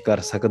ਉਪਦੇਸ਼ ਕਰ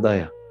ਸਕਦਾ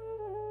ਆ.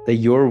 That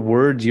your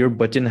words, your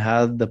bachan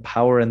have the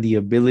power and the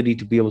ability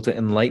to be able to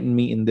enlighten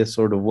me in this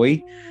sort of way.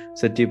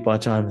 Sache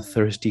Pacha, I'm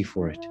thirsty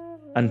for it.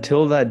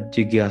 Until that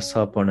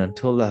jigyasa and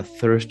until that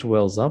thirst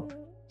wells up,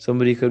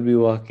 somebody could be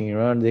walking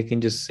around, they can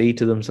just say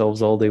to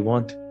themselves all they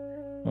want.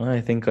 I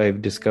think I've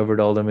discovered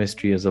all the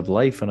mysteries of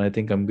life and I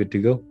think I'm good to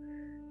go.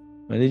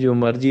 Jo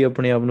marji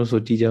apne aap nu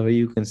sochi jave,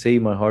 you can say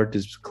my heart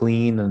is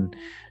clean and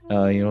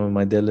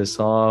my dil is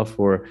soft,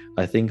 or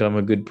I think I'm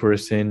a good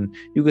person.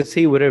 You can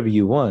say whatever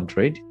you want,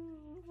 right?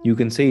 You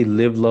can say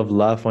live, love,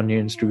 laugh on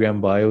your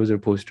Instagram bios or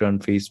post it on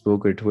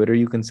Facebook or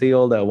Twitter. You can say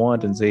all that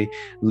want and say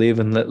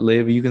live and let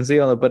live. You can say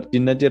all that, but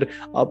jinna chir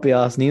aap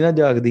pyas nahi na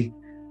jagdi,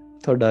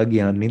 thoda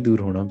gyan nahi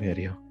dur hona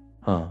pyareo.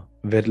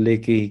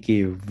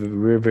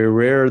 Very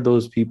rare are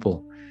those people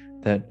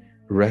that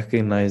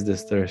recognize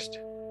this thirst.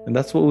 And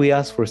that's what we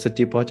ask for,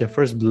 Sache Pacha.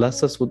 First,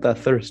 bless us with that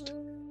thirst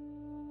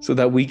so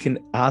that we can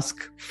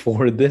ask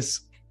for this.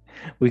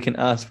 We can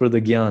ask for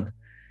the gyan.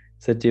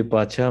 Sache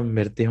Pacha,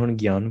 mere te hun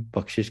gyan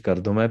bakshish kar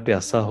do. Main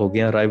pyasa ho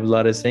gaya. Rai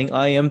Bular is saying,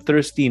 I am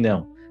thirsty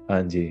now.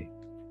 Hanji.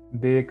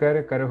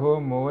 देकर करहो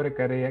मोर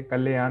करे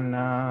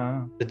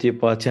कल्याणा. Sache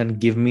Pacha, and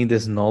give me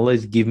this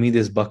knowledge, give me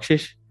this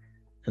bakshish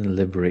and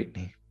liberate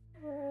me.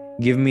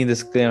 Give me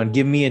this,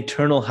 give me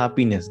eternal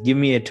happiness, give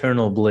me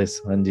eternal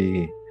bliss.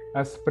 Hanji.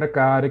 अस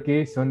प्रकार की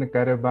सुन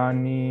कर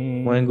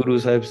बानी. When Guru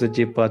Sahib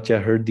Sache Pacha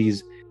heard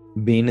these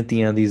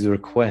benatiyan, these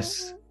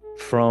requests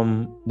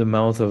from the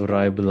mouth of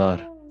Rai Bular,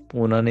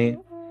 ਉਹਨਾਂ ਨੇ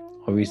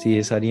obviously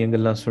ਇਹ ਸਾਰੀਆਂ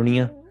ਗੱਲਾਂ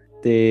ਸੁਣੀਆਂ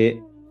ਤੇ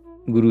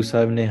ਗੁਰੂ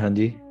ਸਾਹਿਬ ਨੇ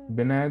ਹਾਂਜੀ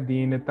ਬਿਨੈ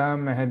ਦੀਨਤਾ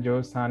ਮਹਿ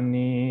ਜੋ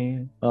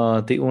ਸਾਨੀ.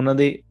 ਤੇ ਉਹਨਾਂ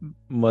ਦੇ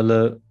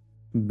ਮਤਲਬ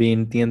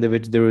ਬੇਨਤੀਆਂ ਦੇ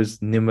ਵਿੱਚ there was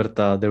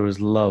Nimrata, there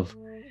was love,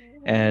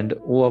 and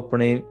ਉਹ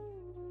ਆਪਣੇ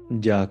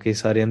ਜਾ ਕੇ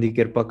ਸਾਰਿਆਂ ਦੀ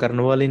ਕਿਰਪਾ ਕਰਨ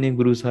ਵਾਲੇ ਨੇ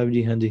ਗੁਰੂ ਸਾਹਿਬ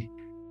ਜੀ. ਹਾਂਜੀ.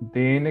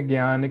 ਦੇਨ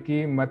ਗਿਆਨ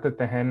ਕੀ ਮਤ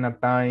ਤਹਿ ਨ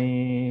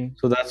ਤਾਈ.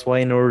 So that's why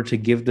in order to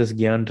give this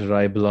gyan to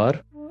Rai Bular,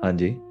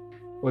 ਹਾਂਜੀ,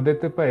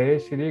 ਉਦਿਤ ਭਏ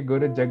ਸ਼੍ਰੀ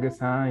ਗੁਰ ਜਗ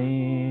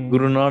ਸਾਈ.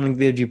 Guru Nanak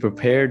Dev Ji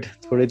prepared,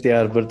 ਥੋੜੇ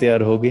ਤਿਆਰ ਪਰ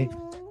ਤਿਆਰ ਹੋ ਗਏ,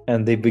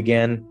 and they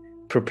began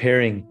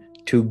preparing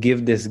to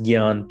give this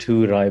gyan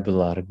to Rai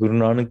Bular. Guru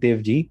Nanak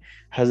Dev Ji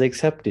has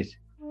accepted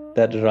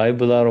that Rai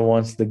Bular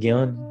wants the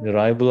gyan.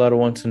 Rai Bular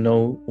wants to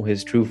know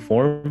his true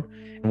form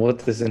and what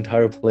this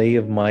entire play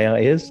of Maya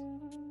is.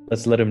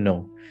 Let's let him know.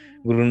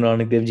 Guru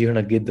Nanak Dev Ji ਹੁਣ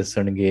ਅੱਗੇ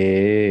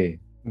ਦੱਸਣਗੇ.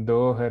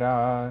 ਦੋਹਰਾ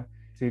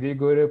श्री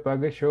गुर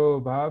पग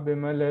शोभा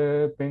विमल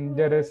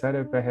पिंजर sir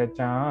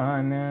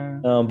पहचान।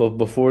 But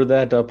before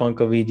that, ਆਪਾਂ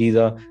ਕਵੀ ਜੀ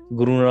ਦਾ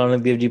ਗੁਰੂ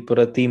ਨਾਨਕ ਦੇਵ ਜੀ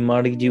ਪ੍ਰਤੀ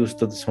ਮਾੜੀ ਜੀ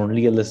ਉਸਤਤ ਸੁਣ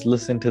ਲਈਏ. Let's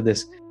listen to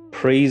this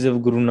praise of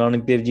Guru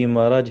Nanak Dev Ji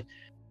Maharaj.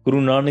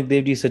 Guru Nanak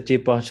Dev Ji Sache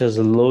Pasha's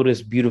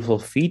lotus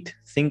beautiful feet.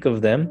 Think of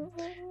them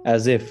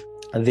as if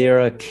they are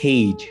a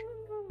cage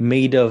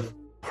made of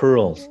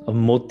pearls, of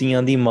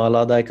ਮੋਤੀਆਂ ਦੀ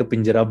ਮਾਲਾ ਦਾ ਇੱਕ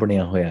ਪਿੰਜਰਾ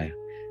ਬਣਿਆ ਹੋਇਆ ਹੈ.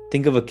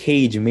 Think of a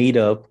cage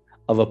made up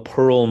of a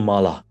pearl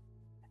mala.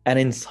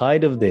 And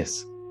inside of this,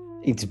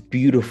 it's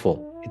beautiful.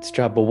 It's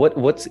trapped. But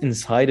what's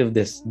inside of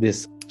this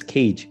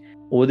cage?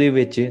 ਉਹਦੇ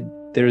ਵਿੱਚ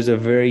there is a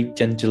very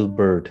gentle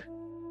bird.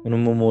 ਉਹਨੂੰ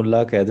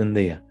ਮਮੋਲਾ ਕਹਿ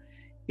ਦਿੰਦੇ ਆ.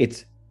 It's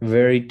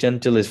very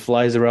gentle. It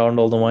flies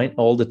around all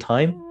the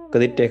time.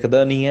 ਕਦੇ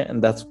ਟਿਕਦਾ ਨਹੀਂ ਹੈ,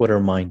 and that's what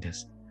our mind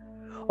is.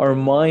 Our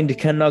mind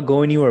cannot go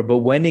anywhere,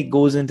 but when it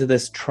goes into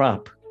this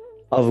trap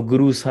of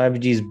Guru Sahib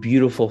Ji's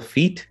beautiful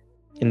feet,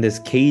 in this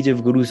cage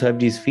of Guru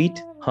Sahib Ji's feet,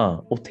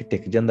 ਉੱਥੇ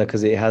ਟਿਕ ਜਾਂਦਾ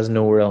because it has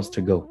nowhere else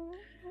to go.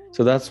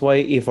 So that's why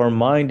if our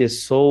mind is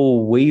so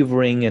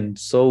wavering and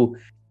so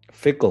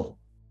fickle,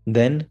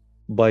 then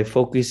by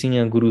focusing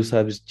on Guru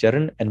Sahib's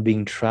charan and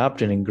being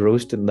trapped and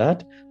engrossed in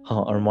that,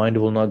 our mind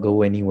will not go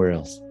anywhere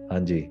else.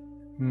 Hanji.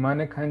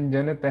 मन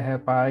खंजन तह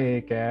पाए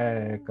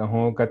कै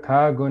कहो कथा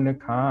गुन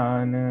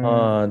Khan.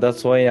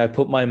 That's why I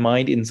put my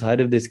mind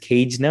inside of this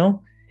cage now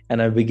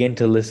and I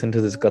begin to listen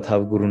to this katha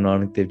of Guru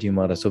Nanak Dev Ji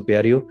Maharaj. So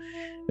ਪਿਆਰਿਓ,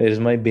 ਇਸ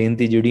ਮਾਈ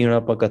ਬੇਨਤੀ ਜਿਹੜੀ ਹੁਣ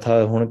ਆਪਾਂ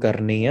ਕਥਾ ਹੁਣ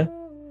ਕਰਨੀ ਆ,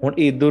 ਹੁਣ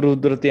ਇੱਧਰ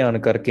ਉੱਧਰ ਧਿਆਨ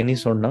ਕਰਕੇ ਨਹੀਂ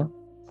ਸੁਣਨਾ.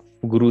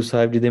 ਗੁਰੂ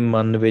ਸਾਹਿਬ ਜੀ ਦੇ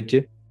ਮਨ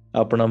ਵਿੱਚ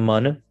ਆਪਣਾ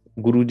ਮਨ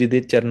ਗੁਰੂ ਜੀ ਦੇ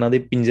ਚਰਨਾਂ ਦੇ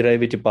ਪਿੰਜਰੇ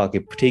ਵਿੱਚ ਪਾ ਕੇ,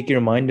 take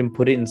your mind and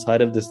put it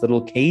inside of this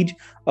little cage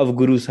of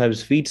Guru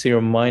Sahib's feet so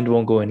your mind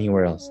won't go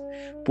anywhere else.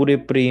 ਪੂਰੇ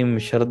ਪ੍ਰੇਮ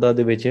ਸ਼ਰਧਾ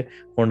ਦੇ ਵਿੱਚ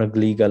ਹੁਣ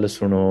ਅਗਲੀ ਗੱਲ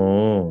ਸੁਣੋ.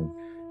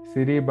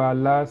 श्री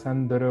बाला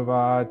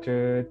संदुरवाच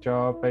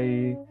चौपई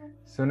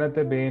सुनत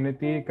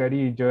बेनती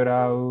करी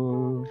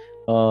जोराऊ।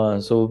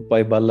 So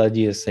Bhai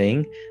Balaji is saying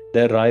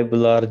that Rai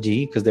Bular ji,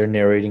 because they're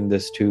narrating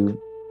this to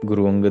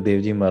Guru Angad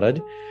Dev Ji Maharaj,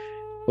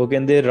 वो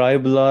कहते Rai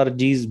Bular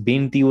ji's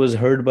benti was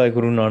heard by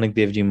Guru Nanak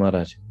Dev Ji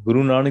Maharaj.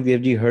 Guru Nanak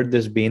Dev Ji heard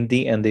this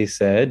benti and they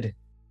said,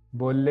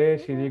 बोले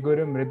श्री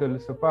गुरु मृदुल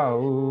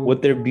सुपाऊ।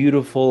 with their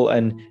beautiful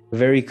and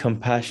very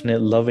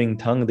compassionate, loving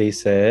tongue, they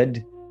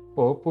said,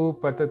 पोपू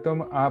पत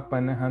तुम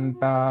आपन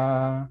हंता।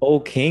 O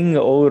King,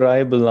 O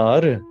Rai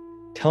Bular,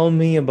 tell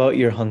me about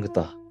your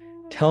hangta.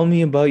 Tell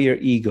me about your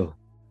ego.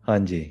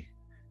 Hanji.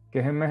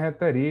 कह मह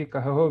तरी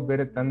कहो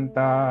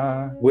बिरतंता।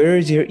 Where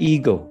is your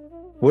ego?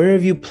 Where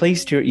have you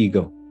placed your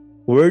ego?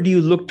 Where do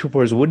you look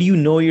towards? What do you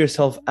know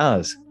yourself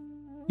as?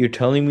 You're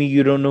telling me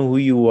you don't know who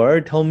you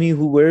are? Tell me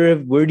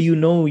where do you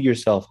know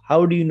yourself? How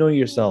do you know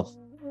yourself?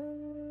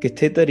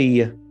 Kithe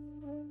tariya?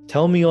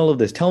 Tell me all of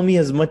this. Tell me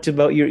as much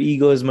about your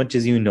ego as much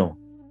as you know.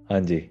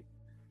 Hanji.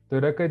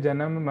 तुरक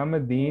जन्म मम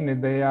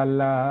दीन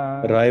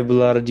दयाला। Rai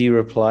Bular ji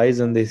replies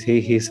and they say,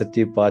 Hey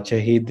Sache Pacha,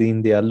 Hey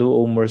Deen Dayalu,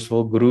 O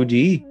merciful Guru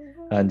ji.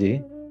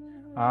 Hanji.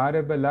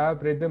 आर बला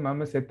वृद्ध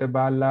मम सित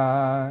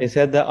बाला। They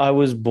said that I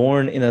was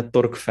born in a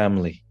Turk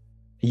family.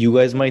 You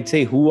guys might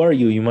say, who are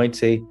you? You might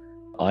say,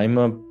 I'm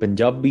a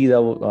Punjabi. I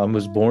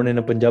was born in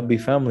a Punjabi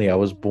family. I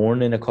was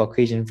born in a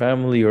Caucasian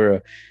family,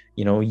 or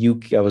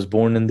UK. I was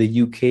born in the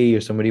UK,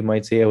 or somebody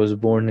might say I was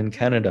born in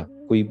Canada.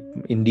 Koi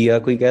India,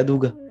 koi keh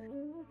duga.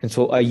 And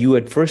so you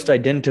at first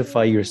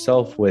identify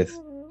yourself with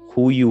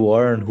who you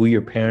are and who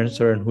your parents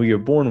are and who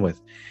you're born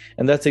with.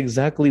 And that's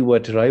exactly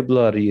what Rai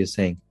Bulari is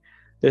saying.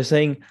 They're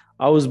saying,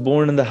 I was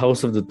born in the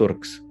house of the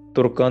Turks.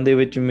 Turkan de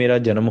vich mera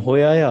janam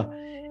hoya ya.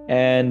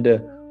 And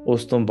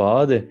ਉਸ ਤੋਂ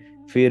ਬਾਅਦ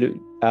ਫਿਰ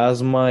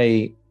as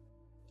my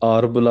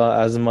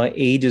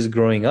age is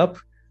growing up,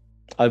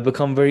 I've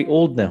become very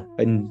old now.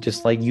 And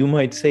just like you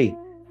might say,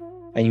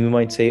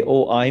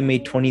 oh, I'm a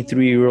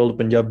 23-year-old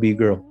Punjabi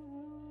girl,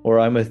 or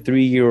I'm a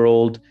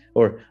 3-year-old,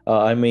 or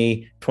I'm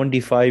a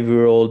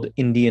 25-year-old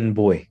Indian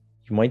boy.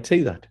 You might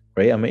say that,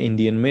 right? I'm an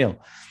Indian male.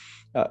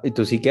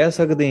 ਤੁਸੀਂ ਕਹਿ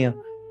ਸਕਦੇ ਆ.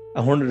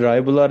 ਹੁਣ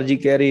ਰਾਏ ਬੁਲਾਰ ਜੀ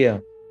ਕਹਿ ਰਹੇ ਆ,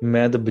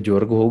 ਮੈਂ ਤਾਂ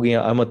ਬਜ਼ੁਰਗ ਹੋ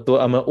ਗਿਆ. I'm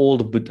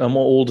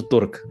an old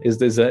Turk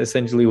is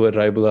essentially what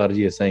Rai Bular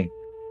ji is saying.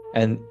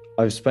 And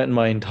I've spent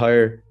my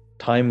entire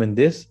time in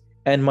this,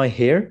 and my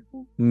hair,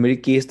 ਮੇਰੇ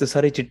ਕੇਸ ਤਾਂ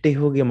ਸਾਰੇ ਚਿੱਟੇ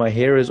ਹੋ ਗਏ. My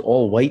hair is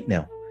all white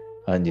now.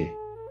 ਹਾਂਜੀ.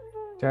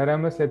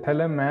 ਚਰਮ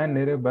ਸਿਥਲ ਮੈਂ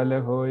ਨਿਰਬਲ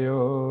ਹੋਇਓ।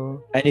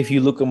 And if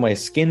you look at my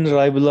skin,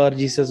 Rai Bular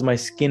ji says my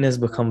skin has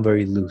become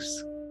very loose.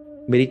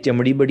 ਮੇਰੀ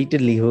ਚਮੜੀ ਬੜੀ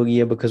ਢਿੱਲੀ ਹੋ ਗਈ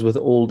ਹੈ because with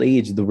old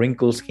age the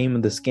wrinkles came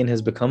and the skin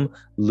has become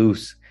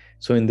loose.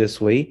 So in this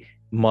way,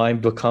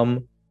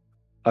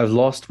 I've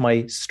lost my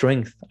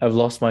strength. I've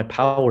lost my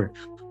power.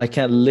 I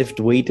can't lift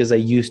weight as I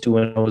used to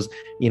when I was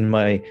in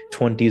my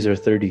 20s or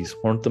 30s.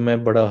 ਹੁਣ ਤਾਂ ਮੈਂ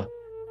ਬੜਾ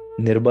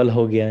ਨਿਰਬਲ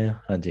ਹੋ ਗਿਆ ਹਾਂ.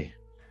 ਹਾਂਜੀ.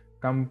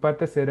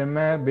 ਕੰਪਤ ਸਿਰ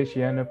ਮੈਂ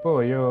ਬਿਸ਼ਯਨ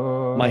ਪੋਇਓ।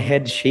 My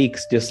head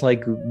shakes just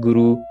like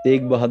Guru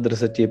Tegh Bahadur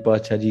Sache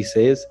Pacha ji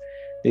says.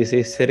 They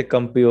say ਸਿਰ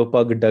ਕੰਪਿਓ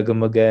ਪਗ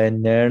ਡਗਮਗੈ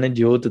ਨੈਣ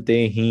ਜੋਤ ਤੇ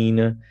ਹੀਨ.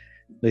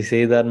 They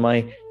say that my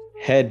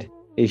head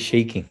is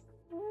shaking.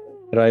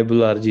 Rai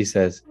Bular ji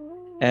says.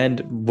 And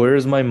where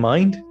is my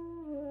mind?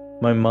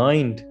 My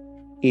mind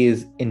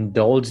is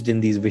indulged in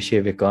these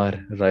Vishay Vikar,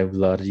 Rai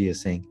Bular ji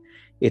is saying.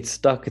 It's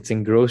stuck, it's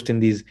engrossed in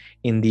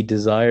the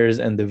desires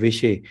and the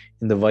vishe,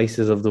 in the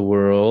vices of the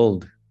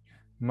world.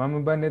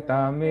 मम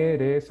बनता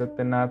मेरे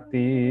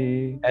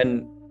सतनाती.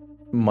 And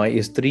my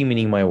istri,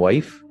 meaning my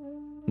wife,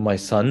 my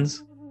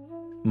sons,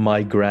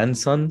 my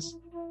grandsons,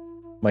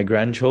 my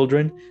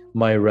grandchildren,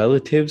 my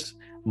relatives,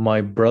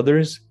 my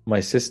brothers, my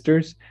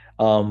sisters,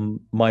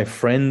 my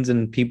friends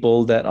and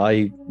people that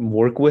I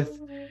work with,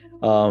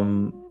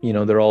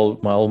 they're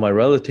all my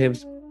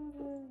relatives,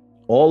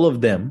 all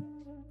of them,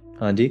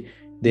 Hanji,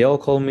 they all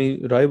call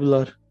me Rai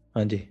Bular,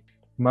 Hanji.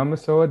 मम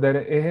सोदर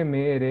एह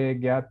मेरे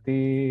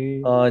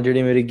ज्ञाति.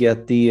 ਜਿਹੜੇ ਮੇਰੇ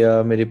ਗਿਆਤੀ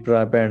ਆ, ਮੇਰੇ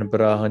ਭੈਣ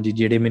ਭਰਾ, ਹਾਂਜੀ,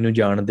 ਜਿਹੜੇ ਮੈਨੂੰ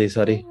ਜਾਣਦੇ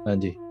ਸਾਰੇ,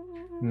 ਹਾਂਜੀ.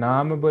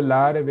 नाम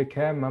बुलार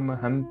विखै मम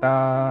हंता.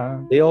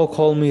 They all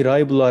call me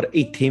Rai Bular.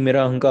 ਇੱਥੇ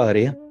ਮੇਰਾ ਹੰਕਾਰ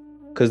ਆ,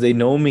 because they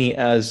know me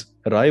as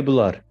Rai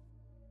Bular,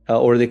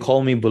 or they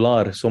call me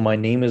Bular. So my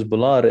name is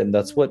Bular, and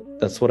that's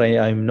what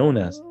I'm known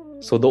as.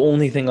 So the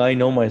only thing I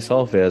know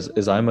myself as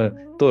is I'm a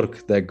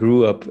Turk that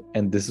grew up,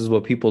 and this is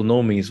what people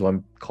know me. So I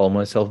call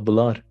myself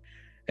Bular.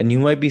 And you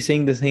might be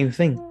saying the same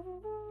thing.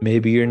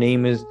 Maybe your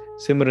name is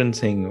Simran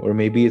Singh, or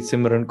maybe it's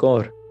Simran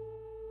Kaur.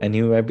 And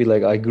you might be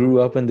like, I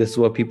grew up and this is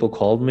what people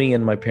called me,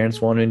 and my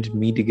parents wanted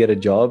me to get a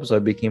job, so I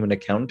became an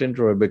accountant,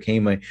 or I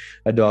became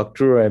a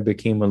doctor, or I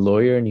became a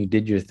lawyer, and you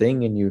did your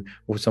thing, and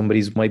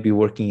somebody's might be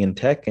working in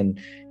tech, and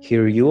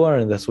here you are,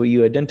 and that's what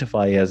you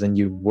identify as, and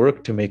you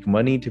work to make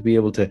money to be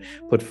able to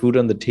put food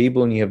on the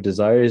table, and you have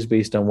desires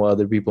based on what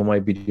other people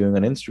might be doing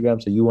on Instagram.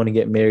 So you want to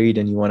get married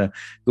and you want to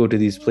go to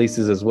these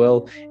places as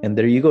well, and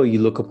there you go. You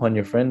look upon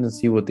your friends and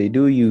see what they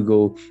do. You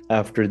go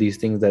after these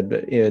things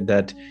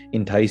that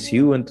entice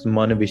you and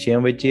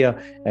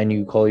and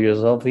you call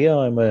yourself,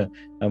 I'm a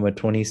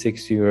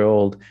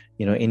 26-year-old,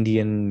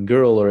 Indian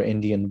girl or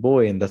Indian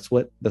boy, and that's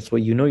what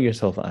you know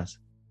yourself as.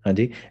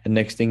 And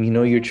next thing you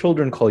know, your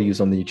children call you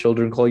something. Your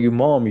children call you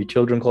mom. Your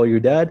children call you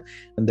dad,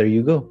 and there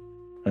you go.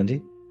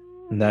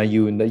 Now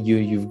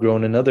you've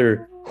grown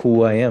another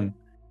who I am.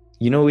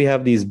 We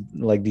have these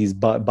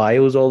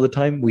bios all the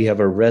time. We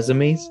have our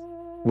resumes.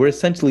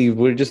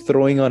 We're just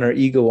throwing on our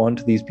ego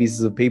onto these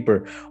pieces of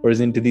paper, or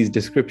into these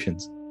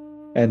descriptions.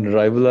 And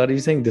Rai Bular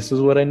is saying, this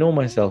is what I know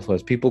myself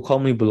as. People call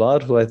me Bular,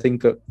 who I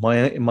think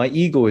my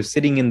ego is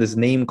sitting in this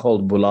name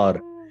called Bular.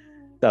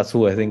 That's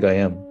who I think I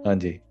am.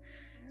 Hanji.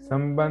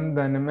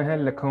 संबंधन में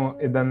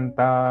लखों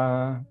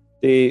इदंता.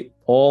 ਤੇ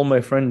all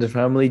my friends and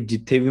family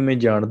ਜਿੱਥੇ ਵੀ ਮੈਂ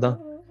ਜਾਣਦਾ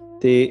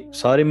ਤੇ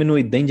ਸਾਰੇ ਮੈਨੂੰ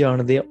ਇਦਾਂ ਹੀ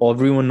ਜਾਣਦੇ ਆ.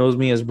 Everyone knows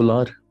me as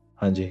Bular.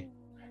 ਹਾਂਜੀ.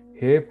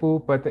 हे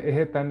पूपत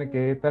एह तन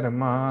के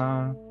धर्मा.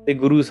 ਤੇ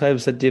ਗੁਰੂ ਸਾਹਿਬ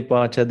ਸੱਚੇ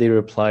ਪਾਤਸ਼ਾਹ they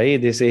reply,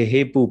 they say,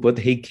 hey Pupat,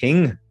 hey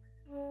king,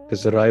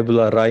 because Rai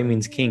Bular, Rai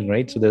means king,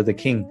 right? So they're the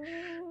king.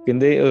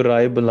 ਕਹਿੰਦੇ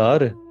Rai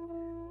Bular,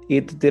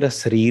 ਇਹ ਤਾਂ ਤੇਰਾ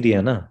ਸਰੀਰ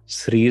ਹੈ ਨਾ,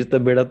 ਸਰੀਰ ਤਾਂ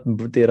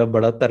ਤੇਰਾ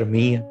ਬੜਾ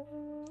ਧਰਮੀ ਹੈ.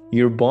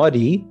 Your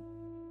body,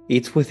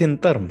 it's within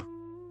dharm,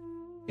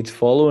 it's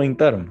following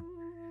dharm.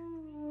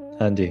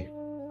 ਹਾਂਜੀ.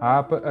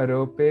 आप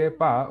आरोपे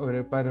भा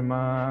उर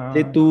परमा.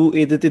 ਤੇ ਤੂੰ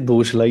ਇਹਦੇ ਤੇ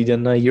ਦੋਸ਼ ਲਾਈ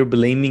ਜਾਂਦਾ. You're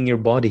blaming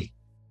your body.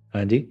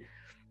 ਹਾਂਜੀ.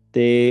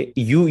 ਤੇ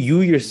you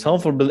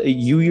yourself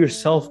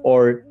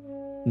are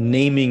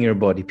naming your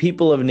body.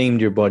 People have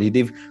named your body.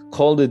 They've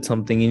called it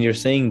something, and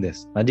you're saying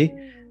this.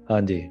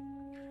 ਹਾਂਜੀ.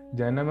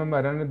 जन्म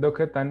मरण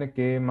दुख तन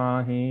के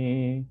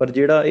माही. ਪਰ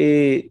ਜਿਹੜਾ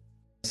ਇਹ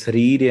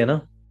ਸਰੀਰ ਹੈ ਨਾ,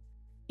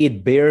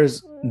 it bears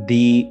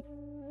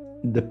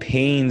the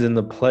pains and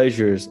the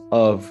pleasures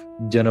of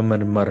janam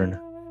and maran,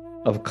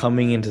 of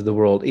coming into the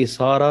world. ਇਹ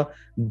ਸਾਰਾ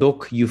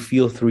ਦੁੱਖ you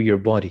feel through your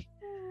body.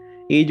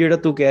 ਇਹ ਜਿਹੜਾ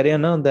ਤੂੰ ਕਹਿ ਰਿਹਾ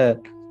ਨਾ, that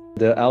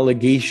the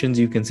allegations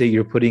you can say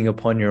you're putting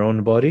upon your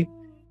own body,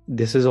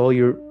 this is all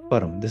your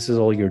param, this is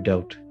all your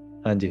doubt.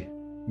 ਹਾਂਜੀ.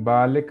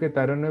 बालिक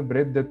तरुण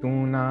वृद्ध तू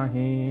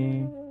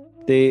नाही.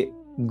 ਤੇ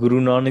Guru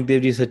Nanak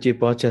Dev Ji Sache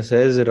Pacha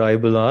says, Rai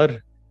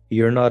Bular,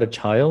 you're not a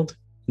child,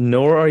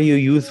 nor are you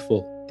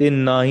youthful. ਤੇ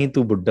ਨਾ ਹੀ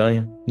ਤੂੰ ਬੁੱਢਾ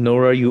ਹੈ, nor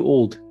are you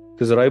old.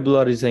 Because Rai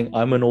Bular is saying,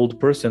 I'm an old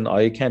person,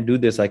 I can't do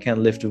this, I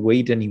can't lift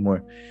weight anymore.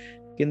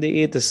 ਕਹਿੰਦੇ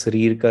ਇਹ ਤਾਂ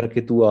ਸਰੀਰ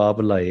ਕਰਕੇ ਤੂੰ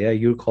ਆਪ ਲਾਇਆ.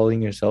 You're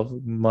calling yourself,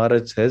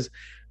 Maharaj says,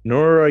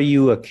 nor are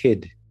you a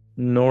kid,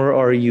 nor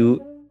are you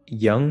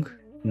young,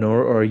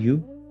 nor are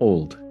you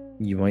old.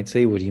 You might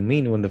say, what do you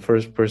mean?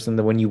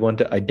 When you want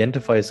to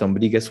identify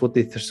somebody, guess what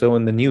they show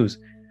in the news?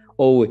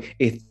 Oh,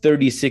 a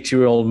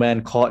 36-year-old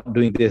man caught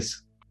doing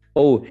this.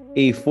 Oh,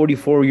 a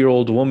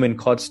 44-year-old woman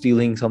caught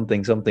stealing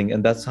something.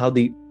 And that's how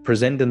they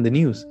present in the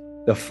news.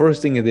 The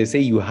first thing is they say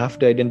you have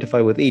to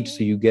identify with age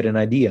so you get an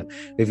idea.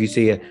 If you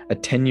say a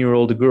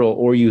 10-year-old girl,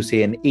 or you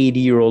say an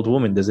 80-year-old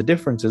woman, there's a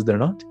difference, is there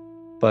not?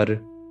 But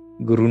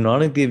Guru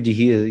Nanak Dev Ji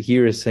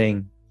here is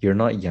saying, you're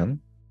not young,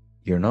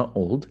 you're not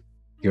old,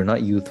 you're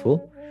not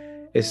youthful.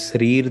 Is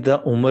sreer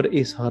da umar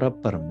is hara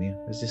param.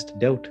 It's just a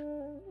doubt.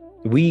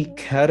 We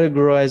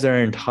categorize our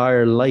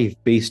entire life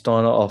based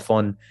on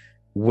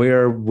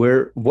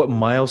what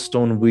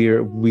milestone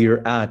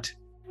we're at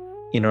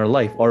in our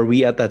life. Are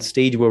we at that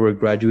stage where we're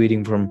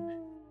graduating from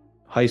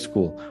high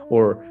school,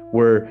 or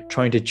we're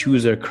trying to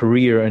choose our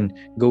career and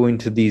go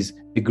into these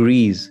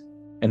degrees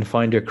and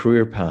find a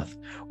career path?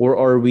 Or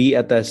are we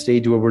at that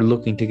stage where we're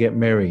looking to get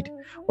married?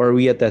 Or are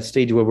we at that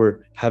stage where we're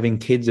having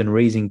kids and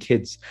raising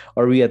kids?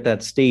 Are we at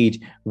that stage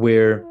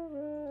where,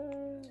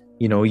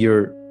 you know,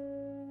 you're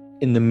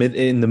in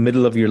the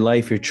middle of your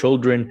life, your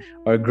children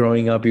are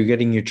growing up, you're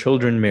getting your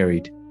children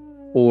married,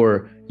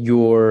 or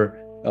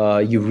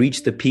you've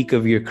reached the peak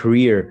of your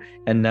career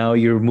and now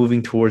you're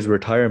moving towards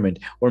retirement,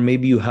 or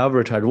maybe you have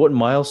retired. What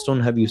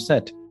milestone have you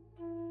set?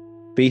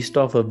 Based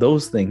off of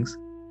those things,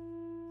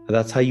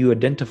 that's how you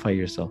identify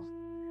yourself.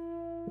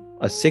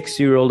 A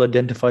 6-year-old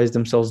identifies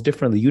themselves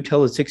differently. You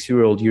tell a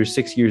 6-year-old you're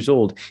 6 years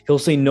old, he'll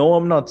say, no,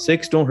 I'm not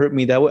 6, don't hurt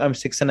me that way, I'm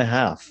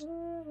 6.5.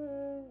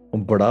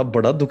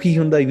 Bada dukhi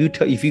hunda.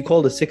 If you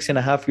call a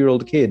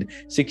 6.5-year-old kid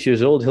 6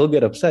 years old, he'll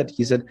get upset.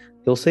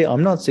 He'll say,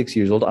 I'm not 6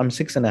 years old, I'm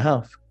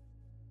 6.5.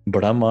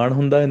 Bada maan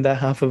hunda in that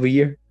half of a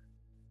year.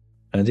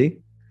 Anji?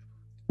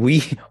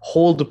 We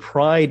hold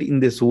pride in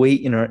this way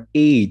in our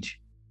age,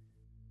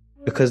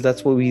 because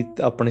that's what we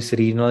apne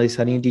sareer naal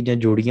sariyan cheezaं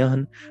jodiyan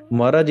han.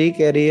 Maharaj ye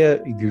keh rahe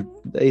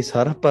hai ye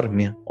sara bharm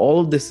hai. All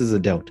of this is a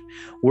doubt.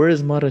 Where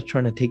is Maharaj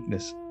trying to take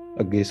this?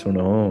 Agge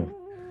suno.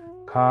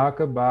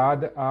 खाक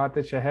बाद आत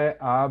शह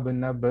आब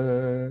नब.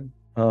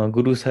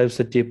 Guru Sahib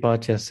Sache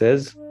Pacha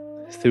says,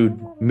 through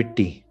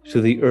mitti,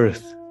 through the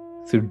earth,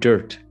 through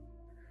dirt,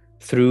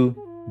 through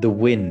the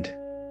wind,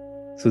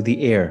 through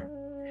the air,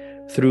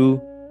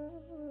 through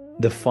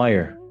the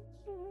fire,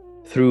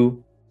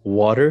 through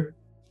water,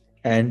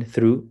 and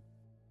through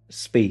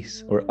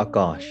space or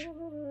akash.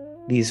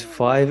 These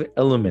 5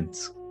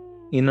 elements,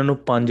 innan nu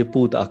panj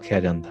bhoot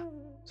akhya janda.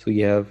 So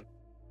you have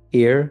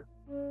air,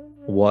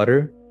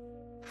 water,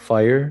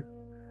 fire,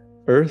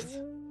 earth,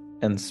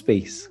 and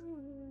space.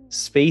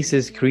 Space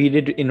is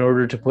created in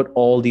order to put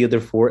all the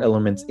other 4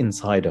 elements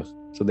inside of.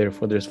 So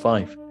therefore there's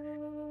 5.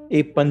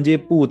 These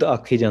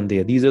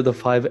are the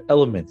 5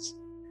 elements.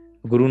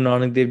 Guru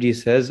Nanak Dev Ji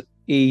says,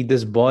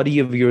 this body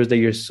of yours that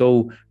you're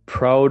so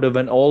proud of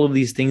and all of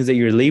these things that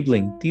you're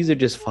labeling, these are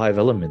just 5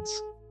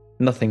 elements,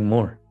 nothing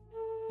more.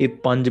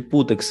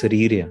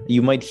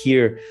 You might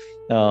hear,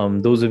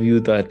 those of you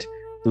that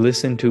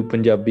listen to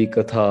Punjabi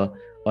Katha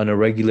on a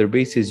regular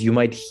basis, you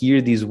might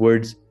hear these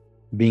words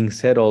being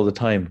said all the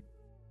time.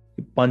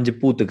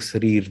 Panjabhutak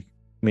Sarir,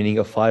 meaning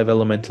a 5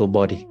 elemental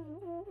body.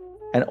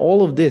 And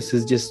all of this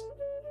is just,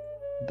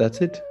 that's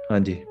it.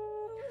 Hanji.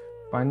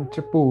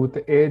 Panchbhoot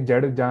e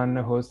jad jan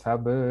ho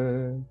sab.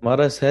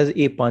 Maharaj says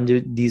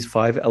these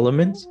 5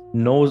 elements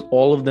knows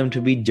all of them to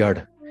be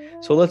jad.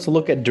 So let's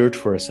look at dirt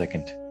for a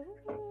second.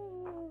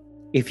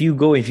 If you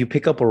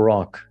pick up a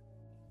rock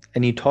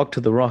and you talk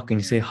to the rock and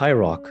you say, hi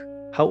rock,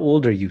 how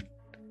old are you?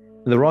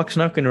 The rock's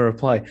not going to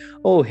reply,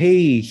 oh,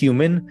 hey,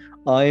 human,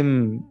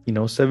 I'm,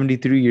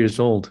 73 years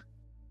old.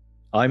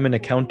 I'm an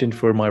accountant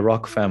for my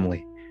rock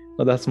family.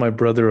 Oh, that's my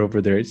brother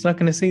over there. It's not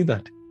going to say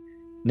that.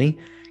 Nahi,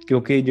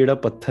 kyunki jeda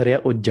patthar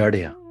hai, oh jad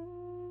hai.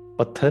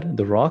 Patthar,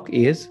 the rock,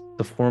 is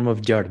the form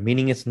of jad,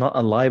 meaning it's not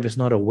alive, it's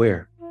not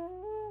aware.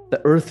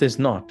 The earth is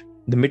not.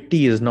 The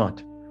mitti is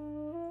not.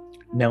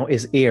 Now,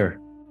 is air?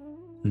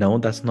 No,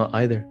 that's not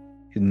either.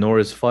 Nor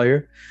is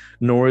fire,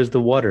 nor is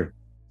the water,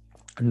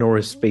 nor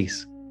is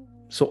space.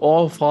 So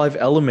all 5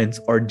 elements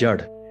are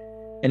jad.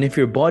 And if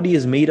your body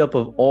is made up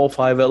of all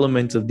 5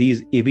 elements of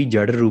these, ye bhi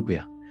jad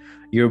rupya.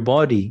 Your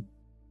body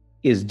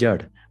is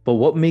jad. But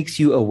what makes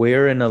you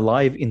aware and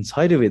alive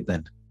inside of it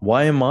then?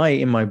 Why am I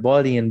in my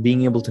body and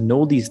being able to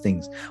know these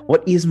things?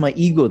 What is my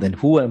ego then?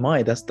 Who am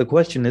I? That's the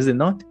question, is it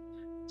not?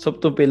 Sab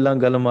to pehla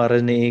gal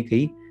Maharaj ne eh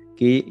kahi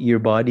ki your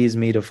body is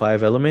made of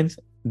 5 elements.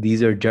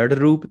 These are jad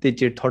roop, te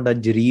thoda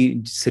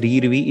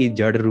sareer vi is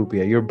jad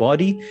rupya. Your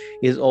body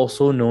is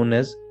also known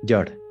as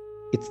jad.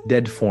 It's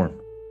dead form.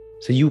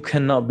 So you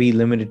cannot be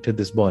limited to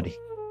this body.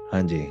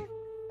 Hanji.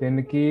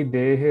 Tinki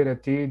deh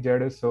rachi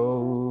jad so.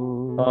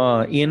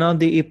 ਇਹਨਾਂ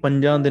ਦੇ ਇਹ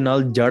ਪੰਜਾਂ ਦੇ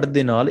ਨਾਲ ਜੜ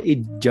ਦੇ ਨਾਲ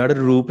ਇਹ ਜੜ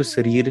ਰੂਪ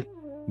ਸਰੀਰ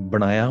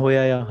ਬਣਾਇਆ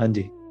ਹੋਇਆ ਆ.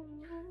 ਹਾਂਜੀ.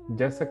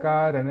 Jas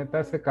karan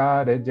tas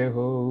karaj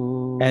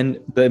ho. And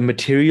the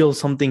material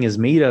something is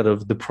made out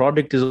of, the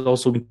product is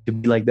also going to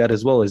be like that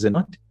as well, is it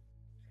not?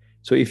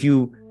 So if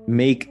you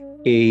make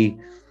a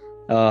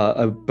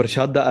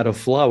prashada out of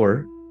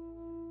flour,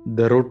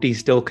 the roti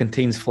still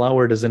contains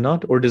flour, does it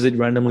not? Or does it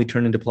randomly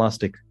turn into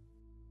plastic?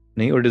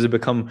 Or does it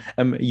become,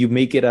 you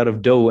make it out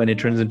of dough and it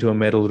turns into a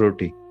metal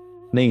roti?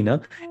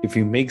 If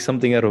you make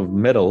something out of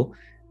metal,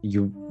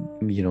 you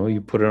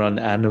put it on an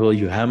anvil,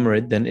 you hammer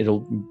it, then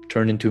it'll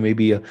turn into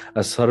maybe a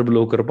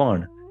sarablo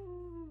karpan.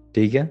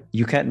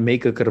 You can't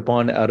make a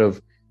karpan out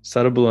of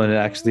sarablo and it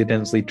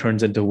accidentally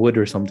turns into wood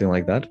or something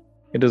like that.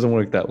 It doesn't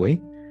work that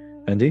way.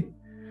 Andy?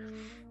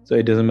 So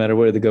it doesn't matter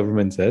what the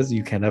government says,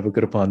 you can't have a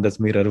karpan that's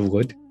made out of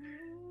wood.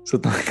 So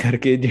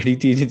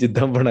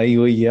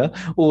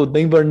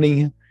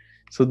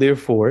so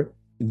therefore,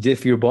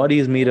 if your body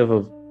is made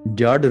of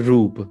jad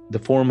roop, the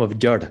form of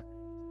jad,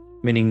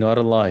 meaning not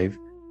alive,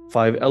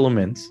 5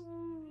 elements,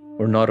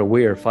 or not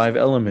aware, 5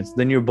 elements,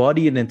 then your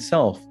body in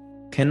itself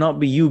cannot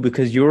be you,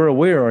 because you're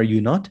aware, are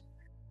you not?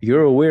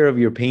 You're aware of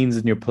your pains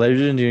and your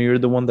pleasures and you're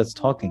the one that's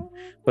talking.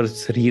 But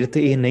sareer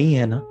te eh nahi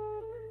hai na.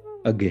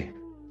 Agge.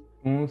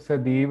 तू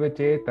सदैव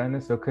चेतन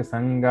सुख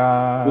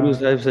संगा। Guru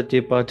Sahib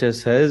Sache Pacha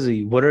says,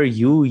 what are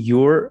you?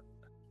 You're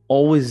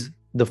always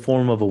the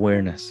form of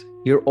awareness.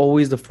 You're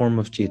always the form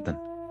of Chetan.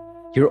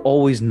 You're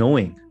always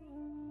knowing.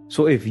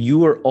 So if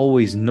you are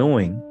always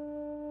knowing,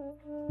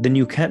 then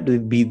you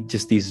can't be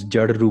just these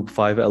Jadaroop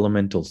 5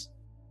 elementals,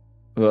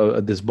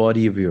 this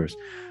body of yours.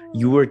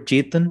 You are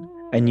Chetan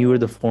and you are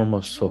the form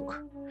of Sukh.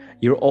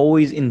 You're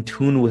always in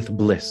tune with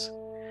bliss.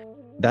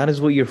 That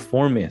is what your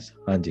form is,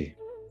 Haji.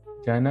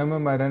 जन्म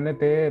मरण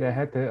ते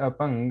रहत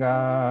अपंगा।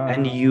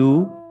 And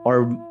you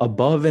are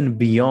above and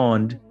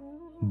beyond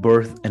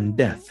birth and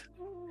death.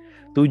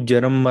 Tu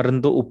jaram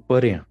maran to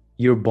uppar hai.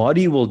 Your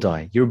body will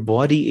die. Your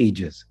body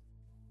ages.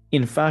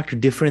 In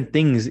fact, different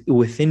things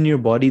within your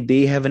body,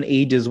 they have an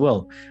age as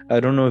well. I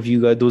don't know if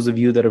you guys, those of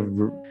you that have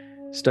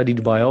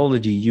studied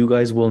biology, you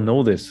guys will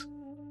know this,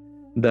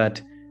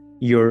 that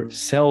your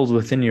cells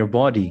within your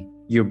body,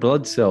 your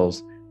blood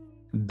cells,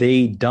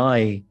 they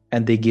die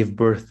and they give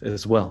birth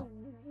as well.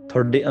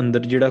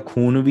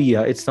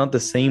 It's not the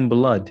same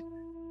blood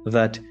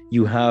that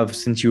you have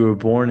since you were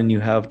born and you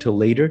have till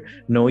later.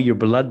 No, your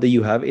blood that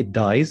you have, it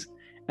dies,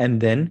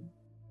 and then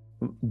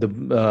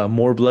the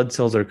more blood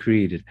cells are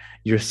created.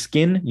 Your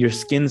skin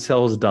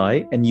cells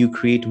die and you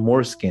create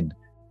more skin.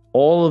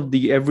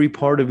 Every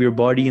part of your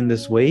body in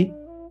this way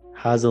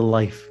has a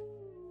life.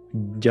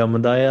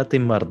 Jamadaya te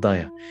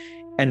mardaya.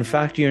 In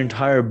fact, your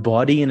entire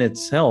body in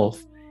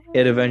itself,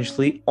 it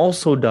eventually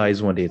also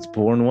dies one day. It's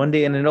born one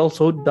day and it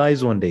also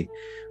dies one day.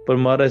 But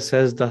Maharaj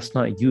says, that's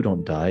not, you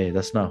don't die.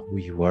 That's not who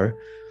you are.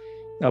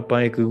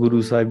 ਆਪਾਂ ਇੱਕ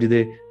ਗੁਰੂ ਸਾਹਿਬ ਜੀ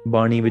ਦੇ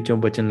ਬਾਣੀ ਵਿੱਚੋਂ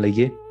ਬਚਨ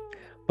ਲਈਏ।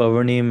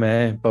 ਪਵਣੀ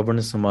ਮੈਂ ਪਵਨ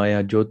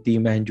ਸਮਾਇਆ, ਜੋਤੀ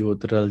ਮੈਂ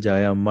ਜੋਤ ਰਲ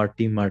ਜਾਇਆ,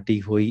 ਮਾਟੀ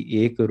ਮਾਟੀ ਹੋਈ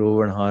ਏਕ,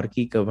 ਰੋਵਣ ਹਾਰ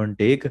ਕੀ ਕਵਨ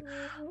ਟੇਕ,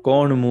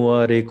 ਕੌਣ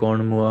ਮੁਆ ਰੇ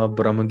ਕੌਣ ਮੁਆ,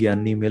 ਬ੍ਰਹਮ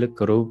ਗਿਆਨੀ ਮਿਲ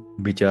ਕਰੋ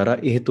ਵਿਚਾਰਾ,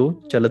 ਇਹ ਤੋਂ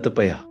ਚਲਤ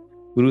ਪਿਆ।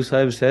 Guru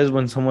Sahib says,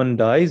 when someone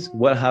dies,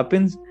 what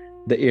happens?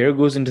 The air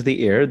goes into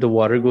the air, the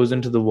water goes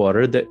into the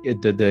water,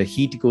 the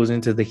heat goes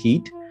into the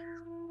heat,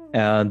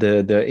 and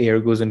the air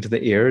goes into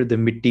the air, the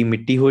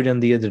mitti ho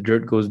jandi hai,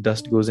 the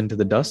dust goes into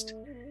the dust,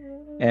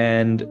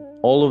 and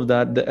all of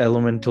that, the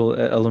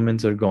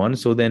elements are gone.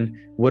 So then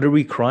what are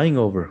we crying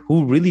over?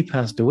 Who really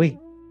passed away?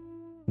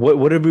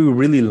 What have we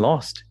really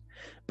lost?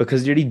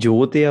 Because jehdi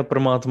jyot hai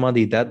Paramatma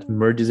di, that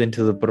merges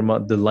into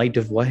the light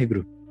of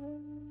Vaheguru.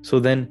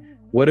 So then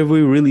what have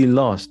we really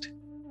lost?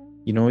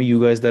 You know,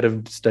 you guys that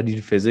have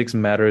studied physics,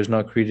 matter is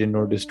not created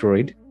nor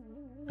destroyed.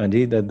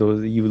 Anji,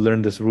 you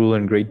learned this rule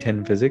in grade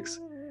 10 physics.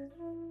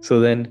 So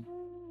then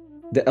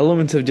the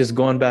elements have just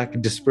gone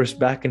back, dispersed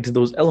back into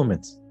those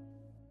elements.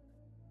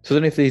 So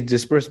then if they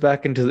disperse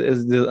back into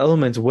the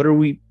elements, what are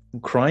we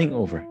crying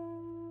over?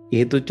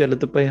 ਇਹ ਤੋਂ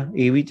ਚੱਲਤ ਪਿਆ,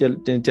 ਇਹ ਵੀ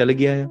ਚੱਲ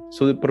ਗਿਆ ਹੈ।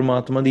 So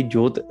ਪਰਮਾਤਮਾ ਦੀ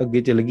ਜੋਤ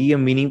ਅੱਗੇ ਚੱਲ ਗਈ ਹੈ,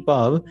 meaning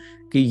ਭਾਵ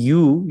ਕਿ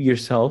you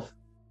yourself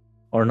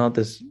are not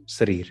this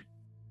ਸਰੀਰ,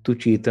 ਤੂੰ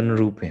ਚੇਤਨ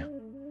ਰੂਪ ਹੈ।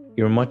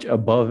 You're much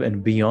above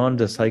and beyond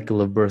the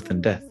cycle of birth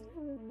and death.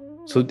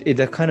 So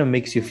that kind of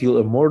makes you feel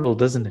immortal,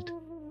 doesn't it?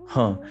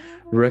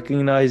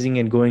 Recognizing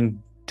and going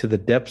to the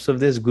depths of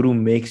this, Guru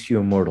makes you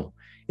immortal.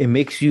 It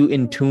makes you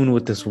in tune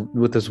with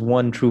this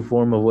one true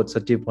form of what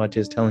Sache Pacha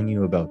is telling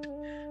you about.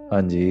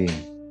 Hanji.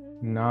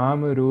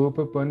 नाम रूप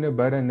पुन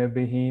बरन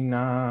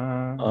बिहीना।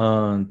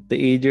 ਤੇ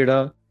ਇਹ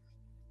ਜਿਹੜਾ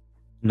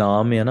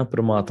ਨਾਮ ਹੈ ਨਾ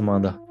ਪ੍ਰਮਾਤਮਾ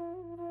ਦਾ,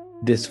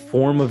 this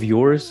form of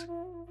yours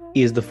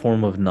is the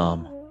form of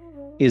Naam,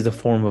 is the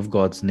form of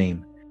God's name.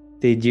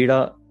 ਤੇ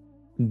ਜਿਹੜਾ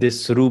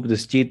this Sarup,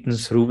 this Chetan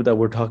Sarup that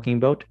we're talking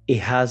about, it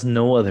has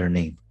no other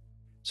name.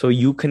 So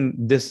you can,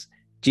 this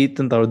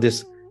Chetan or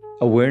this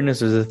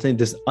awareness is a thing,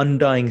 this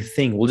undying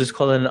thing, we'll just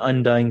call it an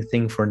undying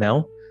thing for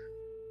now,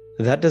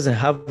 that doesn't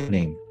have a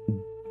name.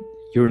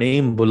 Your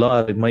name,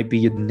 Bular, it might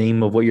be the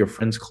name of what your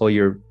friends call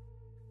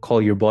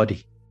your body.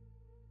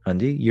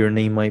 Hanji, your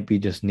name might be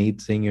just Neet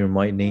Singh, your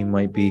name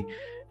might be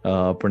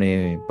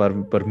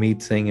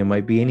Parmeet Singh, it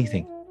might be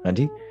anything.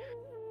 Hanji,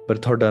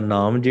 but thoda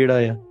naam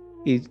jehda hai,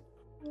 is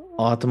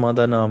Atma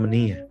da naam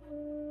nahi hai.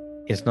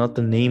 It's not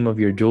the name of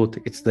your jot,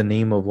 it's the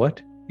name of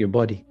what? Your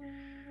body.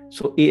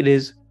 So it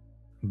is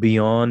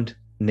beyond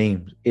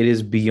names, it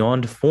is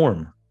beyond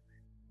form.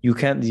 You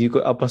can't,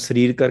 ਆਪਾਂ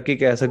ਸਰੀਰ ਕਰਕੇ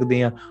ਕਹਿ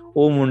ਸਕਦੇ ਹਾਂ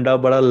ਉਹ ਮੁੰਡਾ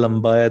ਬੜਾ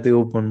ਲੰਬਾ ਹੈ ਤੇ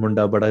ਉਹ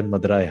ਮੁੰਡਾ ਬੜਾ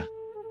ਮਧਰਾ ਆ।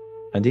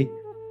 ਹਾਂਜੀ,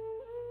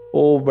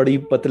 ਉਹ ਬੜੀ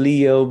ਪਤਲੀ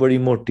ਹੈ, ਉਹ ਬੜੀ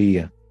ਮੋਟੀ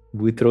ਹੈ।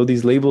 We throw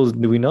these labels,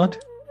 do we not?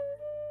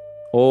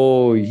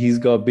 Oh, he's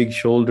got big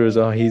shoulders,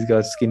 oh, he's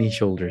got skinny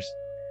shoulders.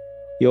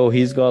 Yo,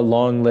 he's got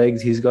long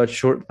legs, he's got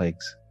short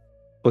legs.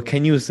 But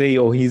can you say,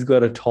 oh, he's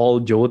got a tall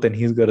jot and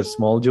he's got a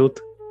small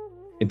jot?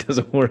 It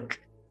doesn't work.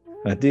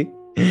 ਹਾਂਜੀ,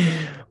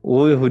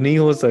 ਉਹ ਨਹੀਂ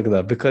ਹੋ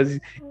ਸਕਦਾ, because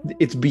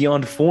it's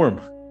beyond form.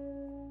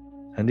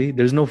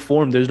 There's no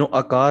form, there's no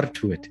akar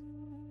to it,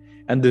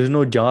 and there's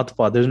no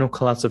jatpa, there's no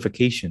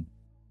classification.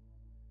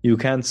 You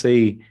can't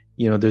say,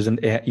 you know,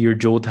 your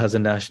jot has a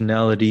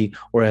nationality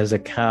or has a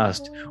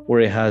caste or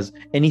it has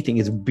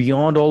anything. It's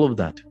beyond all of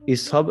that.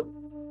 It's sab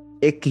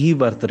ek hi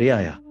vart reha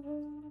hai,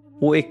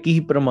 wo ek hi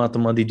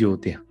paramatma di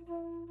jot hai.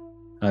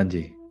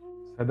 Hanji,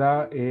 सदा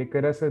एक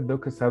रस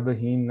दुख सब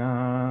हीना।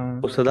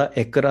 Sada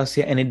ek ras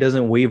hai, and it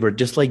doesn't waver,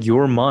 just like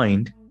your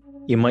mind.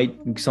 You might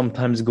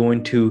sometimes go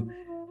into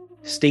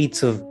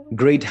states of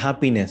great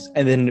happiness,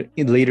 and then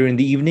later in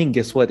the evening,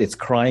 guess what? It's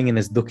crying and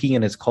it's dukhi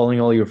and it's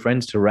calling all your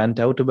friends to rant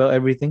out about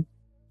everything.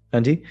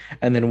 Anji?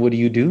 And then what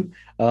do?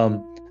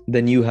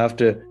 Then you have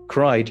to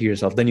cry to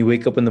yourself. Then you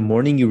wake up in the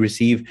morning, you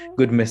receive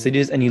good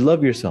messages, and you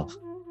love yourself.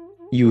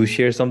 You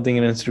share something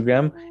on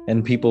Instagram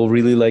and people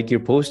really like your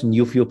post and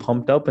you feel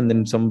pumped up, and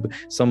then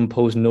some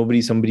post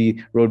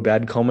somebody wrote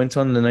bad comments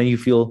on, and now you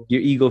feel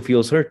your ego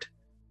feels hurt.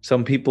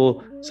 Some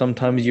people,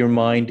 sometimes your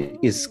mind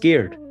is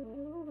scared.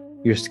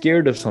 You're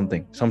scared of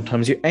something.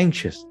 Sometimes you're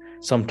anxious.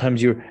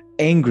 Sometimes you're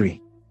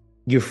angry.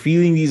 You're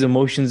feeling these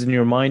emotions in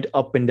your mind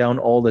up and down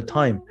all the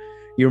time.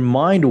 Your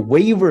mind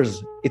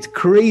wavers. It's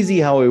crazy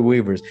how it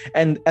wavers.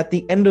 And at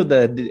the end of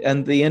the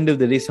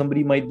day,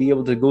 somebody might be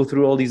able to go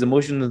through all these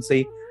emotions and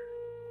say,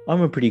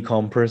 I'm a pretty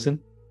calm person.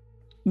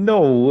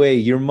 No way.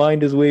 Your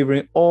mind is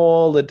wavering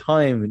all the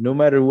time, no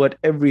matter what,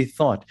 every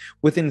thought.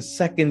 Within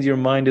seconds, your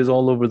mind is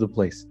all over the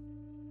place.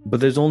 But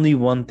there's only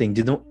one thing.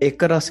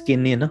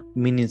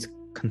 Meaning it's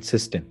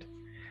consistent.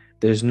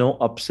 There's no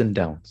ups and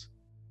downs.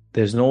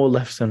 There's no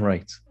lefts and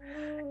rights.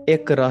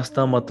 Ek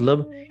rasta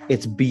matlab,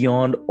 it's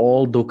beyond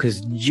all dukh,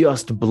 is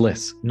just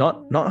bliss.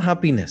 Not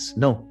happiness.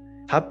 No.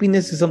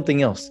 Happiness is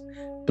something else.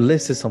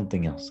 Bliss is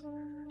something else.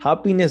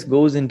 Happiness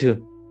goes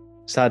into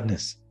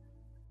sadness.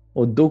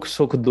 O dukh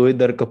sukh doye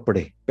dar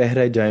kapde,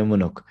 pehre jaye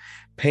manuk.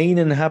 Pain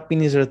and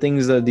happiness are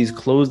things that these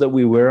clothes that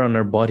we wear on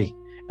our body,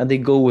 and they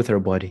go with our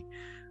body.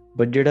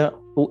 But jada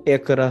o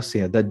ek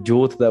rasya, that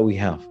jyot that we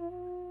have,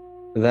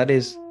 that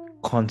is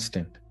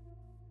constant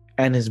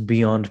and is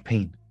beyond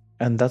pain.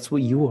 And that's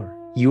what you are.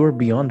 You are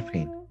beyond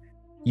pain.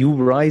 You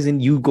rise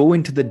and you go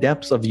into the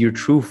depths of your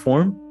true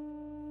form,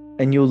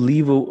 and you'll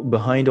leave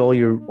behind all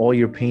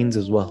your pains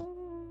as well.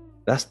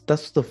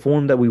 That's the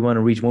form that we want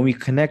to reach. When we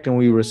connect and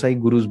we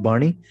recite Guru's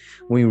Bani,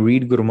 when we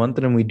read Guru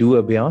Mantra and we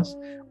do Abhyas,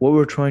 what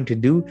we're trying to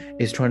do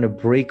is trying to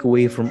break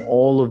away from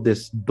all of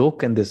this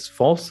dukh and this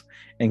false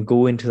and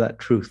go into that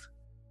truth.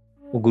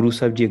 Guru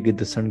Sahib Ji agge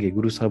dasange.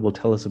 Guru Sahib will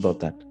tell us about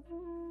that,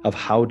 of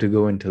how to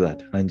go into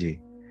that. Hanji.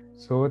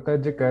 So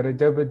taj kar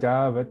jab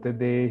javat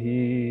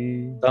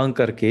dehi. ਤਾਂ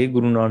ਕਰਕੇ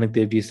Guru Nanak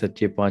Dev Ji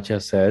Sache Pacha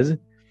says,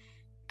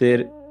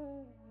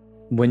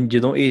 when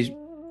ਜਦੋਂ ਇਹ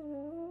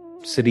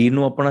ਸਰੀਰ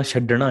ਨੂੰ ਆਪਣਾ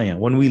ਛੱਡਣਾ ਆ,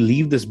 when we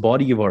leave this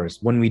body of ours,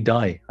 when we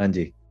die,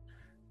 ਹਾਂਜੀ,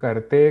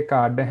 ਕਰਤੇ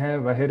ਕਾਢ ਹੈ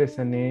ਵਹਿਰ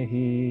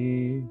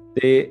Snehi.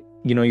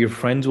 your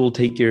friends will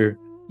take your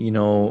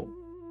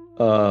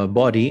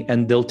body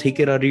and they'll take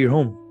it out of your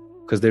home,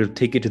 because they'll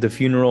take it to the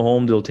funeral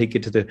home, they'll take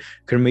it to the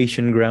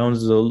cremation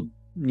grounds, they'll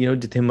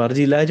ਜਿੱਥੇ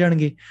ਮਰਜ਼ੀ ਲੈ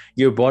ਜਾਣਗੇ.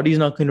 Your body is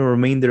not going to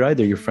remain there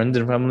either. Your friends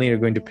and family are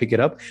going to pick it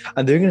up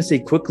and they're going to say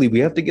quickly, we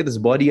have to get this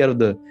body out of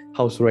the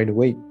house right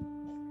away.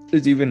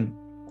 There's even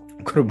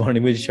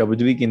Qurbani with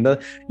Shabad vi kinda,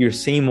 your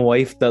same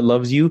wife that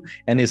loves you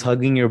and is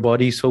hugging your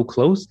body so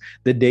close,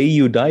 the day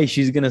you die,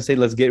 she's going to say,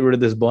 let's get rid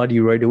of this body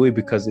right away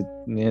because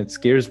it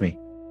scares me.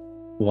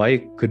 Why?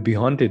 It could be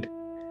haunted.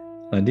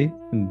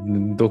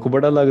 Dukh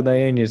bada lagda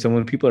hai. So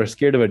when people are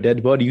scared of a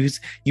dead body,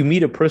 you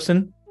meet a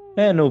person,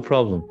 no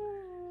problem.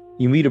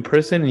 You meet a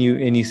person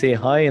and you say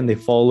hi and they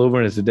fall over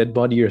and it's a dead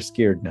body, you're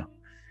scared now.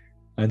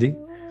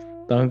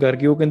 ਤਾਂ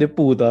ਕਰਕੇ ਉਹ ਕਹਿੰਦੇ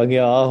ਭੂਤ ਆ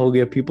ਗਿਆ, ਆ ਹੋ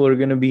ਗਿਆ. People are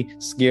going to be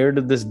scared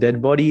of this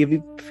dead body.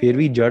 ਫਿਰ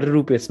ਵੀ ਜੜ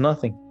ਰੂਪ, it's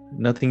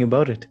nothing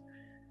about it.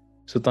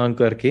 So ਤਾਂ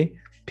ਕਰਕੇ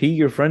ਠੀਕ,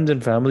 your friends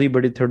and family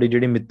ਬੜੇ ਤੁਹਾਡੇ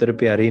ਜਿਹੜੇ ਮਿੱਤਰ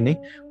ਪਿਆਰੇ ਨੇ,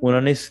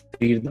 ਉਹਨਾਂ ਨੇ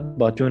ਸਰੀਰ ਦਾ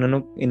ਬਾਅਦ ਚੋਂ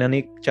ਇਹਨਾਂ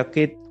ਨੇ ਚੱਕ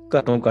ਕੇ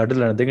ਘਰੋਂ ਕੱਢ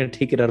ਲੈਣਾ. they're going to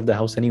take it out of the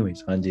house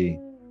anyways. ਹਾਂਜੀ.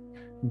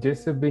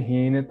 ਜਿਸ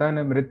ਵਿਹੀਨ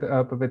ਤਨ ਮ੍ਰਿਤ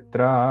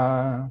ਅਪਵਿੱਤਰਾ.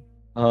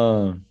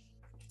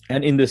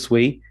 and in this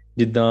way,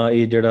 ਜਿੱਦਾਂ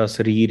ਇਹ ਜਿਹੜਾ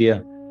ਸਰੀਰ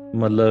ਆ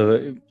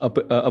ਮਤਲਬ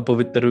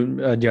ਅਪਵਿੱਤਰ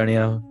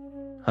ਜਾਣਿਆ.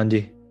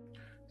 ਹਾਂਜੀ.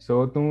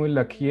 ਸੋ ਤੂੰ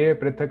ਲਖੀਏ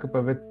ਪ੍ਰਿਥਕ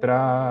ਪਵਿੱਤਰਾ.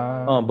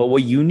 But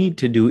what you need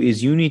to do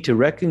is you need to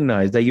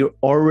recognize that you're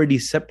already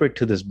separate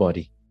to this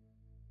body.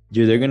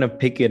 They're going to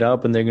pick it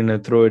up and they're going to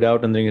throw it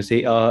out and they're going to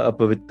say,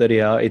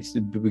 apavittarya, it's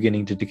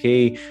beginning to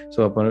decay,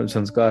 so apan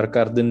sanskar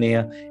kar dinne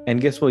ha.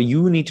 And guess what?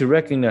 You need to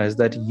recognize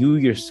that you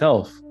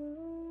yourself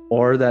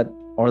are that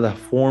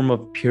form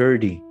of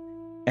purity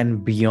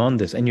and beyond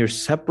this, and you're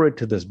separate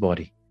to this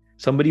body.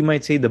 Somebody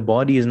might say the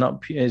body is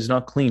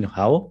not clean.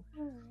 How?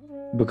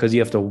 Because you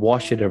have to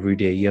wash it every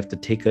day. You have to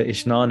take a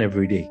ishnan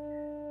every day.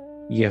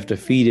 You have to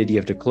feed it. You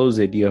have to close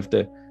it. You have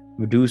to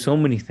do so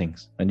many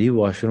things. And you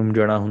washroom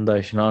jana hunda,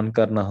 ishnan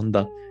karna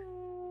hunda.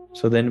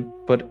 So then,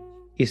 but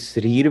is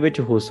sareer vich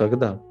ho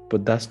sakda,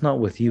 but that's not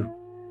with you.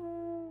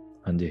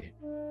 Hanji.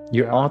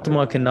 Your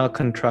atma cannot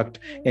contract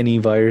any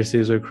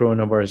viruses or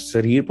coronavirus.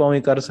 Sareer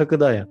pame kar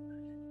sakda hai,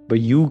 but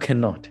you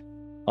cannot.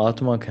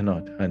 Atma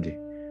cannot. Hanji.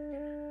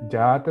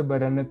 ਜਾਤ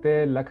ਬਰਨ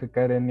ਤੇ ਲਖ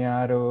ਕਰ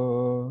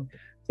ਨਿਆਰੋ.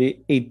 ਤੇ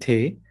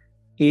ਇੱਥੇ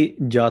ਇਹ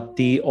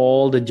ਜਾਤੀ,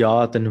 all the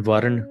ਜਾਤ and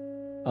ਵਰਨ,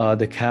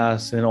 the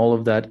caste and all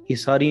of that, ਇਹ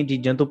ਸਾਰੀਆਂ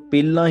ਚੀਜ਼ਾਂ ਤੋਂ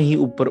ਪਹਿਲਾਂ ਹੀ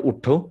ਉੱਪਰ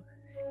ਉੱਠੋ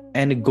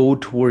and go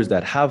towards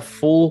that. Have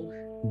full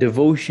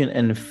devotion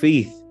and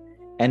faith,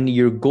 and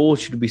your goal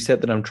should be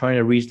set that I'm trying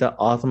to reach that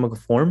atmic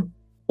form.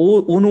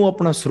 ਉਹਨੂੰ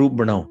ਆਪਣਾ ਸਰੂਪ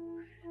ਬਣਾਓ.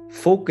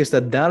 focus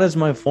that is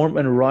my form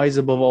and rise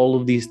above all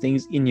of these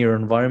things in your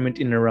environment,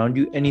 in around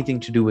you, anything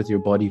to do with your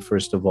body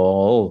first of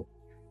all.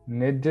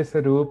 ਨਿਜ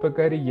ਸਰੂਪ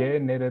ਕਰੀਏ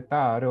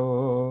ਨਿਰਤਾਰੋ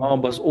ਹਾਂ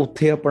ਬਸ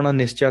ਉੱਥੇ ਆਪਣਾ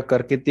ਨਿਸ਼ਚਾ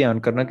ਕਰਕੇ ਧਿਆਨ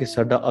ਕਰਨਾ ਕਿ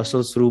ਸਾਡਾ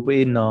ਅਸਲ ਸਰੂਪ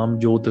ਇਹ ਨਾਮ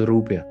ਜੋਤ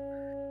ਰੂਪ ਆ.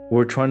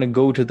 We're trying to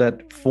go to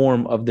that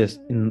form of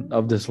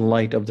this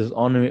light, of this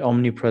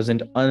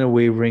omnipresent,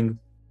 unwavering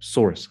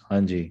source.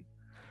 ਹਾਂਜੀ.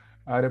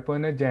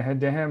 ਅਰਪਨ ਜਹ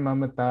ਜਹ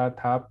ਮਮਤਾ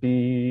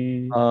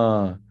ਥਾਪੀ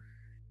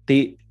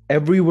ਤੇ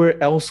everywhere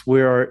else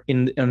where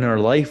in our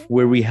life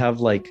where we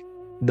have like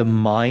the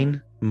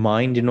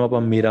mind ਜਿਹਨੂੰ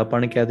ਆਪਾਂ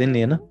ਮੇਰਾਪਣ ਕਹਿ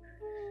ਦਿੰਦੇ ਆ ਨਾ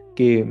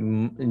ਕਿ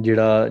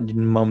ਜਿਹੜਾ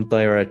ਮਮਤਾ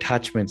or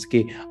attachments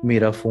ਕਿ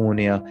ਮੇਰਾ ਫੋਨ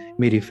ਆ,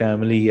 ਮੇਰੀ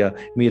ਫੈਮਿਲੀ ਆ,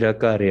 ਮੇਰਾ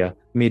ਘਰ ਆ,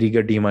 ਮੇਰੀ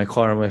ਗੱਡੀ, my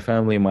car, my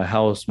family, my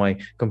house, my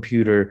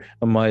computer,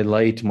 my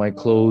light, my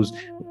clothes,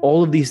 all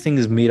of these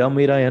things ਮੇਰਾ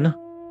ਹੈ ਨਾ.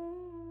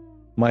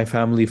 My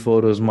family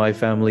photos, my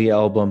family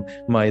album,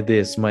 my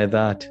this, my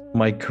that,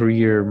 my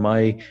career,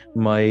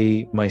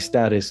 my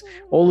status,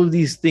 all of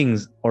these things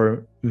are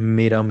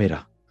mera.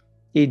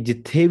 ਇਹ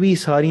ਜਿੱਥੇ ਵੀ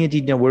ਸਾਰੀਆਂ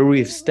ਚੀਜ਼ਾਂ where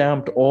we've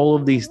stamped all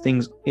of these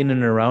things in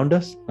and around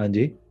us,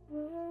 ਹਾਂਜੀ,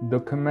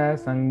 ਦੁੱਖ ਮੈਂ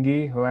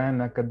ਸੰਗੀ ਹੋਇ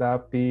ਨ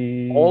ਕਦਾਪੀ,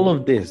 all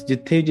of this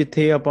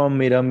ਜਿੱਥੇ ਆਪਾਂ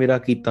ਮੇਰਾ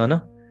ਕੀਤਾ ਨਾ,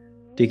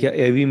 ਠੀਕ ਹੈ,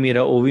 ਇਹ ਵੀ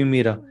ਮੇਰਾ, ਉਹ ਵੀ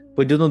ਮੇਰਾ,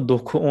 ਪਰ ਜਦੋਂ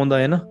ਦੁੱਖ ਆਉਂਦਾ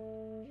ਹੈ ਨਾ,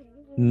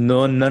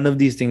 none of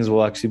these things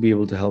will actually be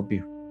able to help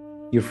you.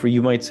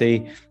 You might say,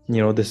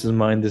 this is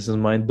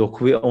mine.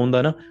 ਦੁੱਖ ਵੀ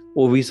ਆਉਂਦਾ ਨਾ,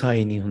 ਉਹ ਵੀ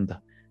ਸਹਾਈ ਨਹੀਂ ਹੁੰਦਾ.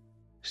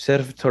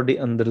 ਸਿਰਫ ਤੁਹਾਡੇ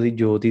ਅੰਦਰਲੀ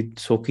ਜੋਤ ਹੀ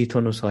ਸੁੱਖ ਹੀ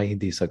ਤੁਹਾਨੂੰ ਸਹਾਈ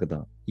ਦੇ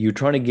ਸਕਦਾ. You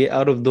trying to get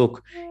out of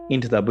ਦੁੱਖ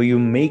into that, but you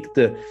make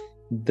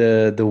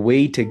the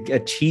way to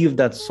achieve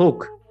that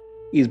ਸੁੱਖ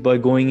is by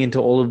going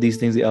into all of these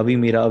things. ਅਭੀ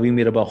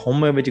ਮੇਰਾ ਬਾ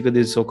ਹਉਮੈ ਵਿੱਚ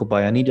ਕਦੇ ਸੁੱਖ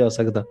ਪਾਇਆ ਨਹੀਂ ਜਾ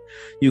ਸਕਦਾ.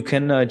 You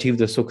cannot achieve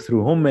the ਸੁੱਖ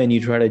through ਹਉਮੈ, and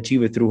you try to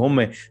achieve it through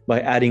ਹਉਮੈ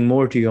by adding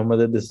more to your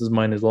that this is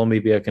mine as well,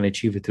 maybe I can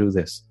achieve it through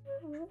this,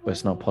 but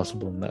it's not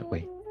possible in that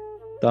way.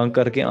 ਤਾਂ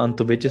ਕਰਕੇ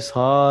ਅੰਤ ਵਿੱਚ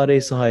ਸਾਰੇ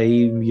ਸਹਾਈ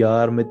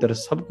ਯਾਰ ਮਿੱਤਰ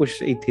ਸਭ ਕੁਝ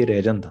ਇੱਥੇ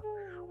ਰਹਿ ਜਾਂਦਾ.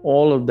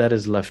 all of that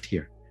is left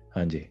here.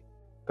 ਹਾਂਜੀ.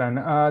 ਤਨ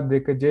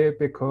ਆਦਿਕ ਜੇ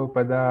ਪਿਖੋ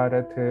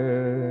ਪਦਾਰਥ,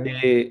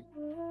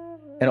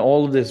 and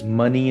all of this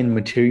money and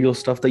material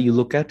stuff that you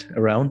look at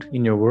around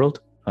in your world,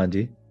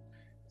 ਹਾਂਜੀ,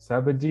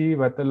 ਸਭ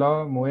ਜੀਵਤ ਲੋ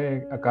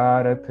ਮੋਏ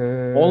ਅਕਾਰਥ,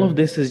 all of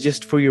this is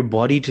just for your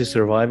body to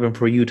survive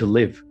and for you to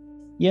live.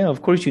 Yeah,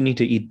 of course you need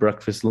to eat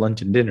breakfast,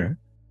 lunch and dinner,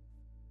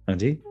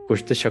 ਹਾਂਜੀ,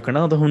 ਕੁਛ ਤਾਂ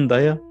ਛਕਣਾ ਤਾਂ ਹੁੰਦਾ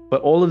ਆ, but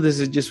all of this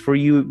is just for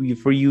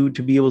you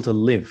to be able to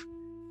live.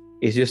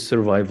 It's just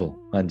survival.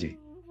 ਹਾਂਜੀ.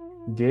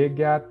 ਜੇ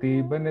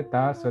ਗਿਆਤੀ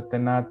ਬਨਤਾ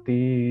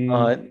ਸਤਨਾਤੀ,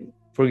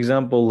 for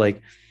example, like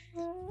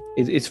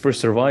it's for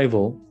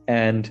survival,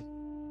 and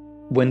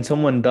when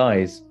someone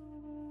dies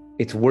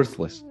it's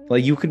worthless.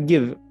 Like you could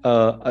give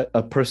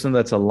a person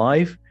that's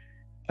alive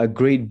a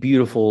great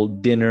beautiful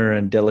dinner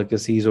and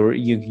delicacies, or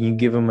you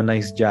give him a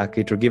nice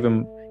jacket, or give him,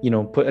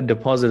 put a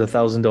deposit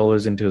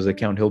 $1,000 into his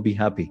account, he'll be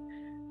happy.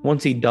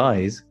 Once he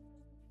dies,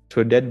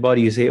 to a dead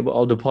body you say,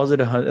 I'll deposit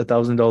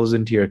 $1,000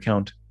 into your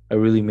account, I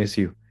really miss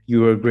you,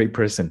 you were a great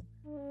person.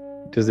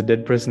 Does the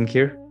dead person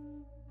care?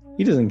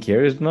 He doesn't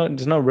care. It's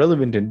not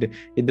relevant.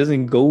 It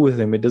doesn't go with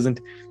him.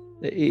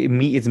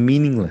 It's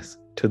meaningless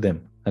to them.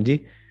 ਹਾਂਜੀ,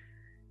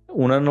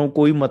 ਉਹਨਾਂ ਨੂੰ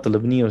ਕੋਈ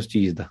ਮਤਲਬ ਨਹੀਂ ਉਸ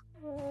ਚੀਜ਼ ਦਾ.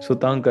 So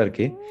ਤਾਂ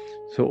ਕਰਕੇ,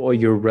 so all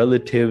your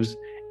relatives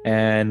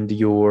and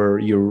your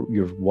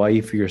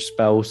wife, your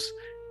spouse,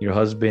 your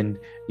husband,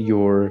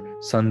 your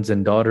sons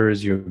and daughters,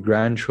 your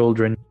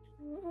grandchildren,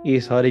 ਇਹ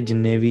ਸਾਰੇ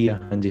ਜਿੰਨੇ ਵੀ ਆ,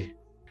 ਹਾਂਜੀ,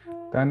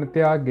 ਤਨ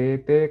ਤਿਆਗੇ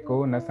ਤੇ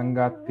ਕੋ ਨ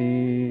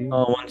ਸੰਗਾਤੀ,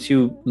 once you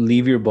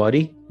leave your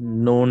body,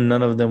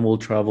 none of them will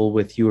travel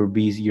with you or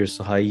be your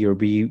sahai or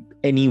be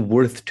any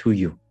worth to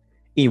you.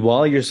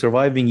 While you're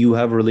surviving, you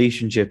have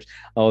relationships.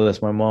 Oh,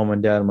 that's my mom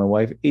and dad and my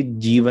wife. It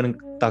jeevan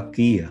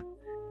takiya.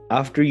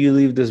 After you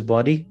leave this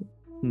body,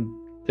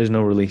 there's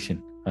no relation.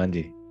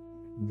 Anji.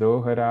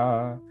 ਦੋਹਰਾ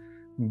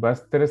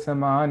ਬਸਤਰ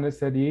ਸਮਾਨ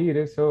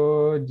ਸਰੀਰ ਸੋ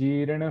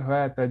ਜੀਰਣ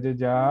ਹੋਇ ਤਜ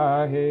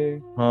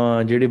ਜਾਹੇ,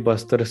 ਹਾਂ, ਜਿਹੜੇ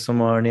ਬਸਤਰ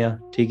ਸਮਾਨ ਆ,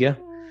 ਠੀਕ ਆ.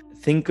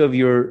 Think of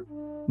your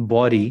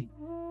body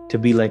to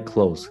be like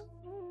clothes.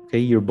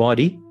 Okay, your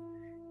body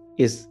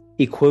is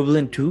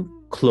equivalent to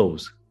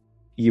clothes.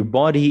 Your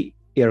body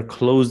are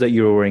clothes that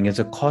you're wearing. It's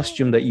a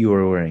costume that you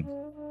are wearing.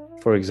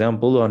 For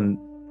example, on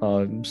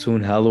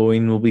soon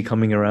Halloween will be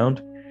coming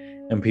around,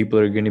 and people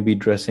are going to be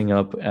dressing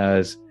up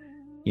as,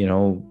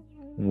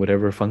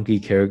 whatever funky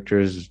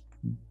characters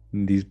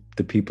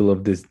the people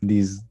of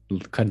these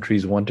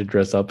countries want to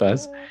dress up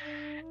as,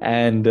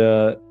 and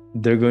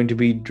they're going to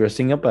be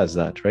dressing up as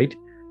that, right?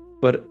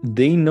 But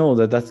they know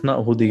that that's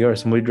not who they are.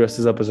 Somebody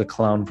dresses up as a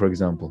clown, for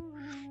example.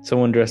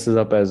 Someone dresses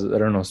up as, I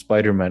don't know,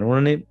 Spider-Man.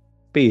 Unhone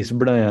pace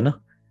badaya na,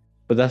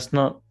 but that's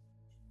not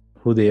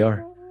who they are.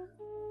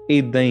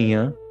 Iddaਂ ਹੀ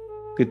ਆ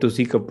ਕਿ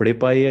ਤੁਸੀਂ ਕੱਪੜੇ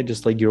ਪਾਏ ਆ,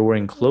 just like you're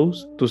wearing clothes.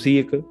 ਤੁਸੀਂ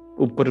ਇੱਕ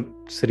ਉੱਪਰ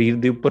ਸਰੀਰ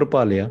ਦੇ ਉੱਪਰ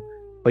ਪਾ ਲਿਆ,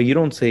 but you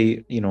don't say,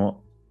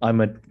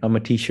 I'm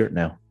a t-shirt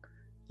now.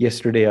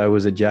 Yesterday I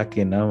was a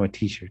jacket, now I'm a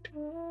t-shirt.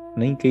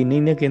 ਨਹੀਂ ਕਈ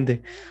ਨਹੀਂ ਨਾ ਕਹਿੰਦੇ.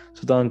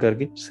 ਸੋ ਤਾਂ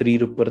ਕਰਕੇ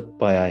ਸਰੀਰ ਉੱਪਰ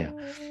ਪਾਇਆ ਆ.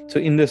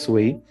 So in this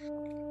way,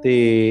 ਤੇ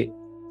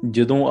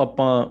ਜਦੋਂ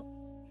ਆਪਾਂ,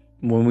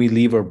 when we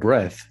leave our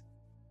breath,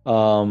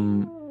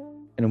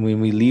 and when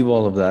we leave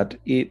all of that,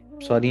 ਇਹ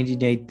ਸਾਰੀਆਂ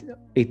ਚੀਜ਼ਾਂ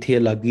ਇੱਥੇ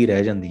ਅਲੱਗ ਹੀ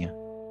ਰਹਿ ਜਾਂਦੀਆਂ.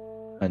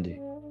 ਹਾਂਜੀ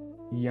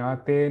या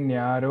ते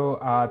न्यारो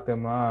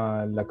आत्मा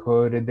लखो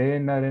हृदय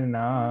नर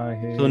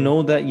नाहे. So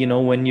know that,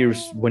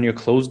 when your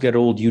clothes get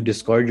old, you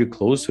discard your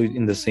clothes. So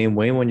in the same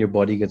way, when your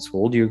body gets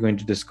old, you're going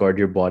to discard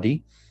your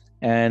body.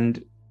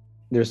 And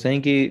they're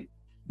saying कि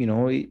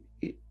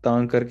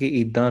ਤਾਂ ਕਰਕੇ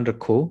ਇਦਾਂ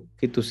ਰੱਖੋ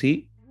ਕਿ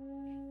ਤੁਸੀਂ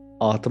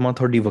ਆਤਮਾ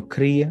ਤੁਹਾਡੀ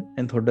ਵੱਖਰੀ ਹੈ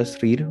and ਤੁਹਾਡਾ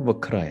ਸਰੀਰ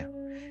ਵੱਖਰਾ ਹੈ.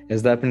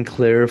 Has that been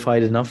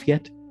clarified enough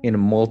yet in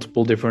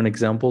multiple different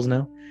examples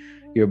now?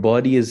 Your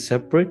body is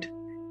separate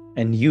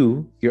and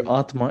your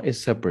atma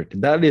is separate.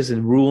 That is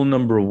rule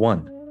number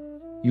 1.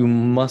 You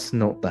must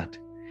note that.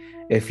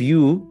 If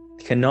you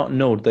cannot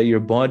note that your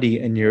body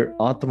and your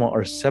atma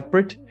are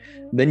separate,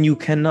 then you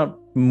cannot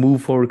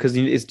move forward, because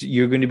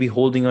you're going to be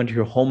holding onto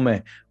your home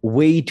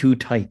way too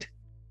tight.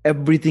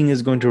 Everything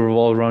is going to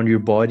revolve around your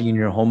body and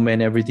your home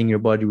and everything your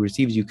body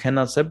receives. You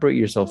cannot separate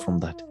yourself from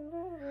that.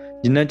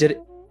 ਜਿੰਨਾ ਚਿਰ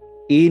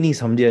ਇਹ ਨਹੀਂ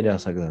ਸਮਝਿਆ ਜਾ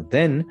ਸਕਦਾ,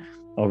 then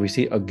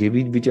obviously ਅੱਗੇ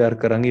ਵੀ ਵਿਚਾਰ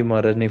ਕਰਾਂਗੇ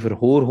ਮਹਾਰਾਜ ਨੇ ਫਿਰ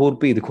ਹੋਰ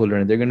ਭੇਦ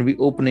ਖੋਲਣੇ. They're going to be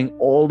opening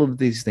all of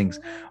these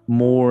things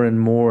more and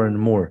more and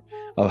more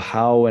of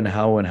how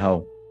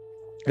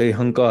ਇਹ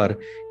ਹੰਕਾਰ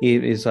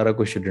ਇਹ ਸਾਰਾ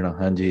ਕੁਝ ਛੱਡਣਾ.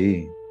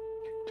 ਹਾਂਜੀ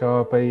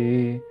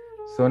चौपई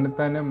सुन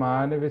तन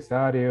मान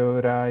विसारियो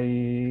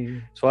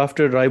राई. So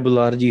after Rai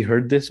Bular ji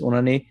heard this,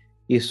 ਉਹਨਾਂ ਨੇ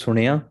ਇਹ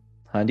ਸੁਣਿਆ.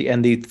 ਹਾਂਜੀ,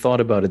 and they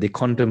thought about it, they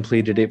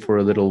contemplated it for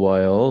a little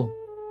while.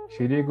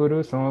 Shri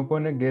गुरु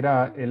सौंपुन गिरा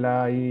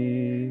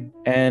इलाई.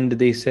 And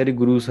they said,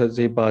 Guru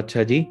Sache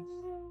Pacha ji,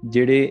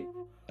 ਜਿਹੜੇ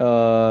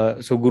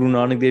so Guru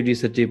Nanak Dev Ji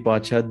Sache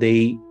Pacha,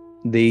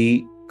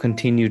 they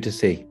continue to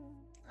say,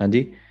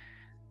 ਹਾਂਜੀ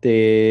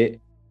ਤੇ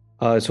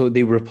so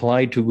they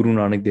replied to Guru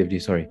Nanak Dev Ji,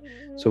 sorry.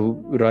 So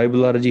Rai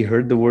Bular ji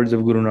heard the words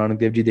of Guru Nanak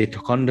Dev Ji. They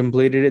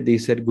contemplated it. They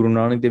said, Guru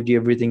Nanak Dev Ji,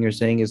 everything you're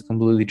saying is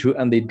completely true.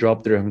 And they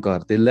dropped their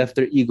ahankar. They left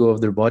their ego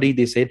of their body.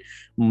 They said,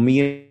 me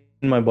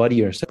and my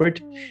body are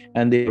separate.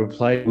 And they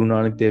replied to Guru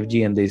Nanak Dev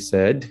Ji and they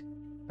said,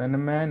 तन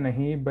मैं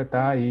नहीं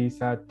बताई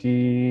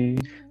साची.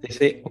 they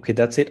say, okay,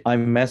 that's it.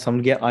 मैं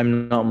समझ गया,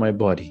 I'm not my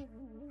body.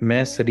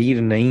 मैं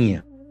शरीर नहीं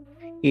है.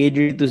 ਇਹ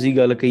ਜਿਹੜੀ ਤੁਸੀਂ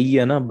ਗੱਲ ਕਹੀ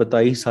ਹੈ ਨਾ,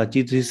 ਬਤਾਈ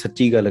ਸਾਚੀ, ਤੁਸੀਂ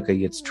ਸੱਚੀ ਗੱਲ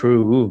ਕਹੀ. It's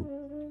true.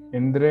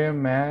 ਇੰਦਰੇ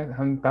ਮੈਂ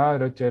ਹੰਤਾ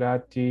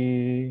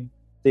ਰਚਰਾਚੀ.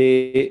 ਤੇ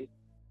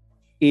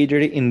ਇਹ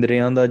ਜਿਹੜੇ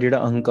ਇੰਦਰੀਆਂ ਦਾ ਜਿਹੜਾ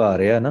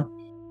ਅਹੰਕਾਰ ਹੈ ਨਾ,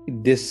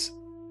 this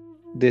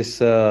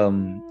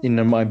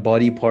in my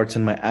body parts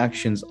and my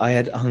actions, I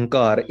had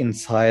ahankar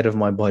inside of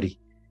my body,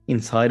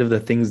 inside of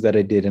the things that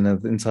I did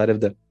and inside of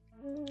the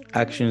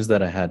actions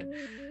that I had.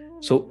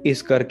 So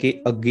is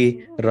karke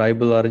agge Rai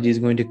Bular ji is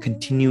going to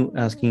continue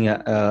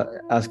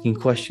asking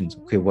questions.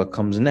 Okay, what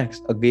comes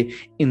next? Agge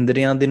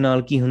indriyan de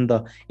naal ki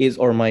hunda is,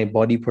 or my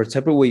body part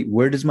separate? Wait,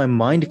 where does my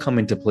mind come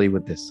into play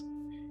with this?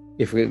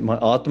 If my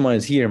atma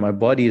is here, my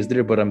body is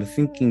there, but I'm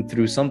thinking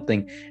through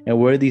something, and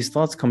where are these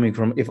thoughts coming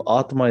from? If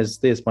atma is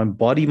this, my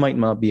body might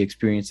not be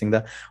experiencing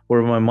that,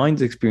 or my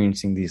mind's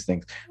experiencing these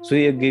things. So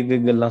ye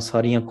agge gallan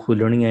sariyan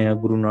khulaniyan hai.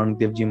 Guru Nanak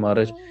Dev Ji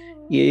Maharaj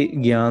ਇਹ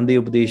ਗਿਆਨ ਦੇ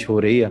ਉਪਦੇਸ਼ ਹੋ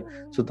ਰਹੇ ਆ,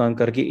 ਸੋ ਤਾਂ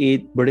ਕਰਕੇ ਇਹ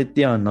ਬੜੇ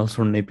ਧਿਆਨ ਨਾਲ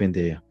ਸੁਣਨੇ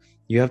ਪੈਂਦੇ ਆ.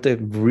 You have to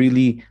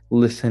really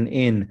listen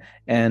in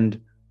and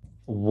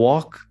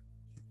walk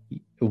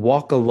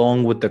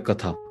along with the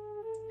katha.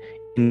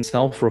 In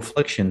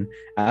self-reflection,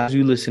 as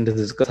you listen to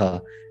this katha,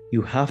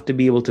 you have to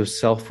be able to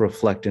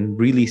self-reflect and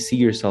really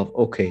see yourself.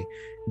 Okay,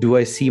 do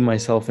I see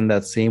myself in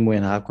that same way,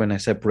 and how can I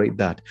separate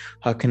that?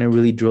 How can I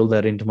really drill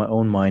that into my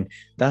own mind?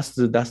 That's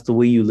the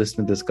way you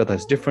listen to this katha.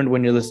 It's different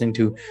when you're listening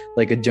to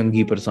like a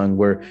Jangi Prasang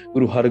where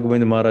Guru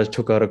Hargobind Maharaj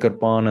took out a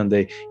kirpan and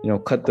they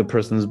cut the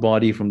person's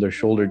body from their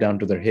shoulder down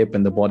to their hip,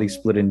 and the body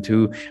split in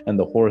two, and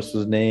the horse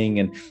was neighing,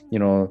 and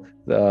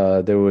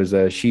there was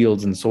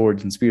shields and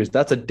swords and spears.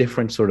 That's a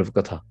different sort of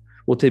katha.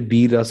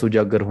 That's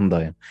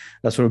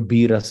where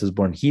Biras is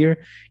born. Here,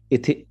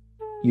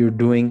 you're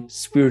doing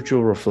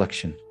spiritual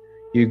reflection.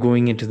 You're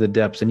going into the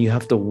depths, and you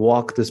have to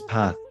walk this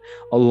path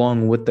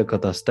along with the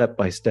katha step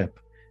by step,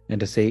 and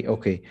to say,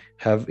 okay,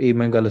 have a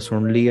mangala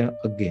sun liya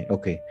again.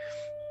 Okay,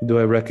 do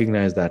I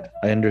recognize that?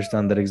 I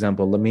understand that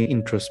example. Let me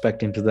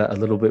introspect into that a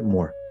little bit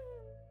more.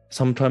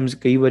 Sometimes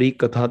kai vari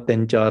katha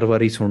 3-4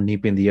 vari sunni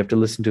pendi. You have to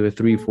listen to it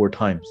 3-4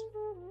 times.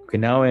 Okay,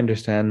 now I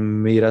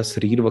understand mera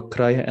sarir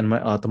vakra hai and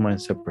my atma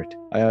is separate.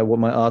 What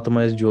my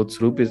atma is jyot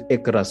swarup is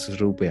ek ras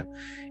swarup hai.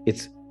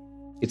 It's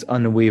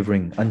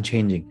unwavering,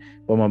 unchanging.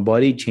 But my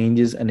body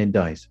changes and it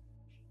dies.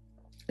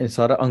 And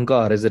sara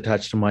ahankar is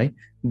attached to my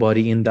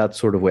body in that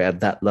sort of way, at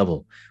that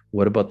level.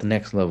 What about the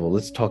next level?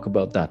 Let's talk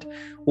about that.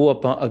 We'll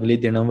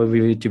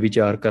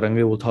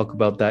talk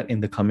about that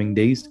in the coming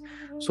days.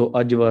 So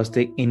ਅੱਜ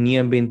ਵਾਸਤੇ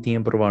ਇੰਨੀਆਂ ਬੇਨਤੀਆਂ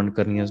ਪ੍ਰਵਾਨ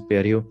ਕਰਨੀਆਂ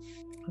ਪਿਆਰਿਓ.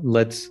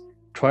 Let's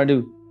try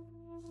to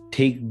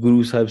take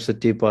Guru Sahib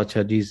Sache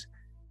Pacha Ji's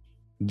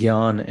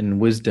gyan and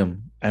wisdom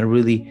and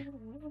really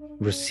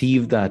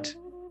receive that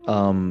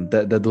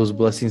those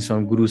blessings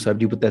from Guru Sahib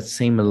Ji with that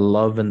same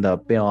love and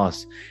that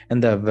pyas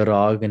and that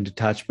virag and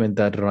detachment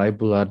that Rai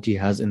Bular Ji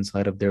has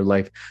inside of their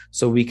life,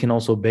 so we can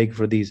also beg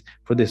for this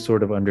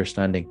sort of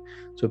understanding.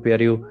 So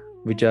pyareo,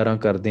 vicharan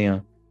karde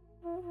hain,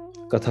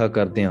 katha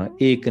karde hain,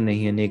 ek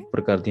nahi anek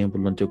prakar diyan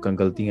bhulan chukan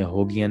galtiyan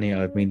ho giyan ne.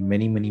 I've made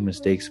many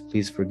mistakes.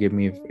 Please forgive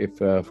me if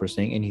for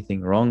saying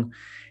anything wrong.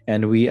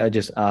 And I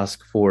just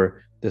ask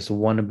for this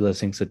one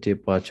blessing सच्चे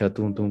पातशाह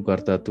तू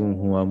करता तू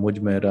हुआ मुझ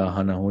में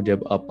रहा ना हूँ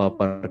जब आपा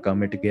पर का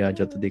मिट गया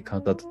जत देखा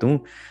तत तू,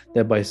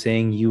 that by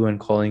saying you and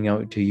calling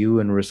out to you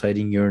and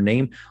reciting your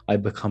name I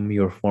become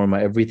your form.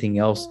 Everything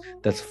else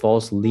that's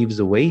false leaves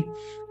away,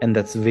 and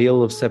that veil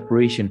of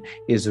separation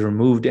is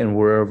removed, and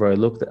wherever I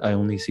look I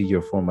only see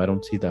your form. I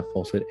don't see that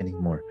falsehood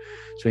anymore.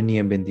 So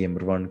ਇੰਨੀਆਂ ਬੇਨਤੀਆਂ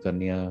ਪ੍ਰਵਾਨ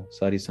ਕਰਨੀਆਂ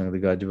ਸਾਰੀ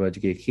ਸੰਗਤ ਗੱਜ ਵੱਜ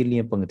ਕੇ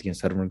ਅਖੀਰਲੀਆਂ ਪੰਕਤੀਆਂ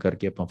ਸਰਵਣ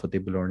ਕਰਕੇ ਆਪਾਂ ਫਤਿਹ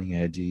ਬੁਲਾਉਣੀ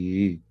ਹੈ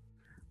ਜੀ।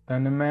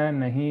 तन मैं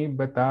नहीं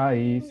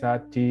बताई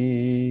साची,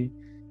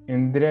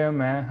 इंद्र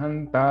मैं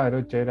हंता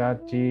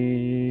रुचराची।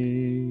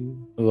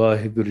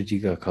 ਵਾਹਿਗੁਰੂ ਜੀ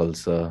ਕਾ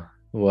ਖਾਲਸਾ,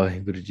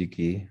 ਵਾਹਿਗੁਰੂ ਜੀ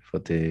ਕੀ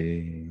ਫਤਿਹ।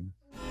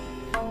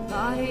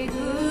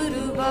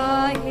 ਵਾਹਿਗੁਰੂ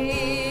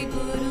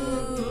ਵਾਹਿਗੁਰੂ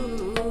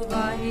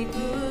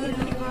ਵਾਹਿਗੁਰੂ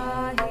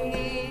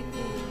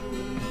ਵਾਹਿਗੁਰੂ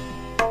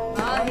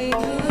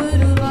ਵਾਹਿਗੁਰੂ